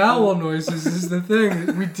all vowel noises is the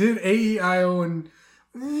thing. We did A, E, I, O, and...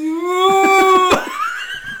 What?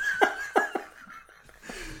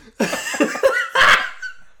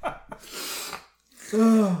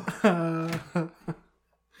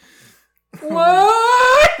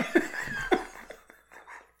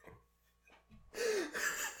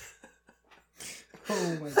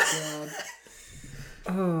 Oh, my God.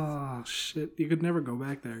 could never go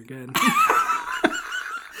back there again. I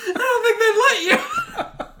don't think they'd let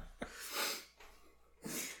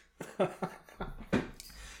you. Do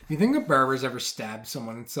you think a barber's ever stabbed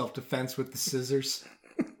someone in self-defense with the scissors?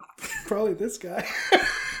 Probably this guy.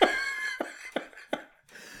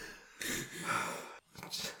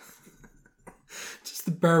 Just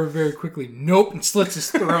the barber very quickly, nope, and slits his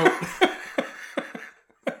throat.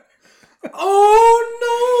 Oh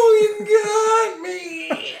no, you got me!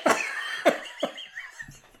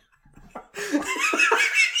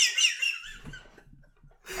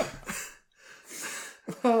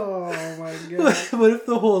 Oh my god. What if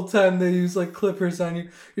the whole time they use like clippers on you,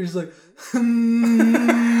 you're just like,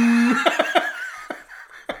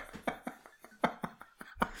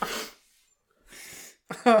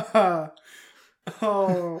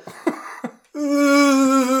 Oh.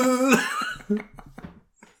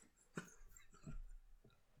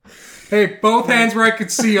 Hey, both hands where I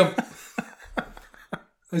could see them.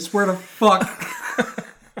 I swear to fuck.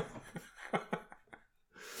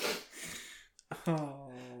 Oh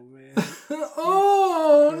man.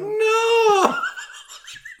 Oh no!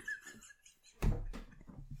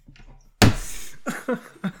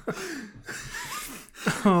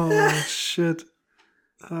 Oh shit.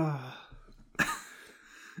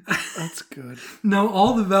 That's good. No,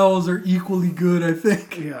 all the vowels are equally good, I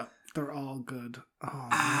think. Yeah, they're all good. Oh,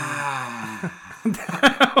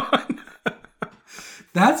 That one.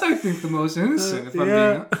 That's, I think, the most innocent, if I'm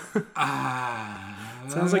being...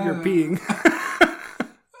 Sounds like you're peeing.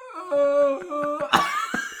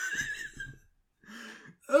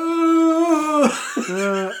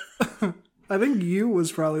 I think you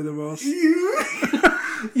was probably the most.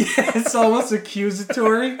 Yeah, it's almost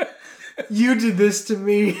accusatory. You did this to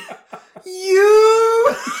me.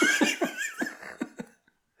 You!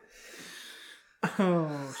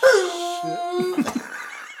 Oh,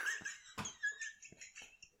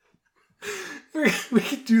 shit. We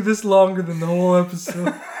could do this longer than the whole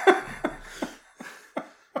episode.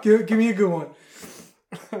 Give me a good one.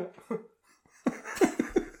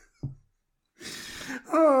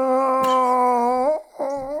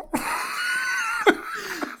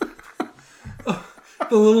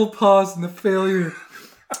 The little pause and the failure.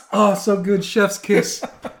 Oh, so good. Chef's kiss.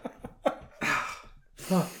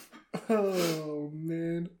 Oh,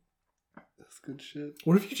 man. That's good shit.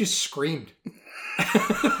 What if you just screamed?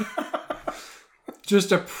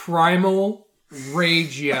 Just a primal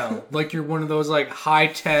rage yell. Like you're one of those like high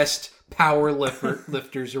test power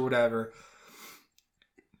lifters or whatever.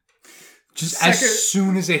 Just as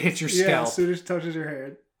soon as it hits your scalp. Yeah, as soon as it touches your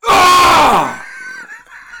head. Ah!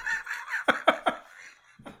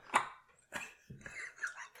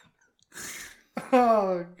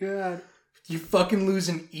 Oh, God. You fucking lose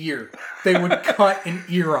an ear. They would cut an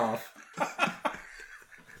ear off.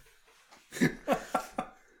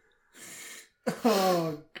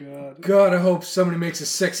 Oh, God. God, I hope somebody makes a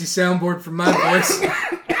sexy soundboard for my voice.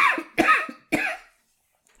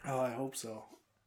 Oh, I hope so.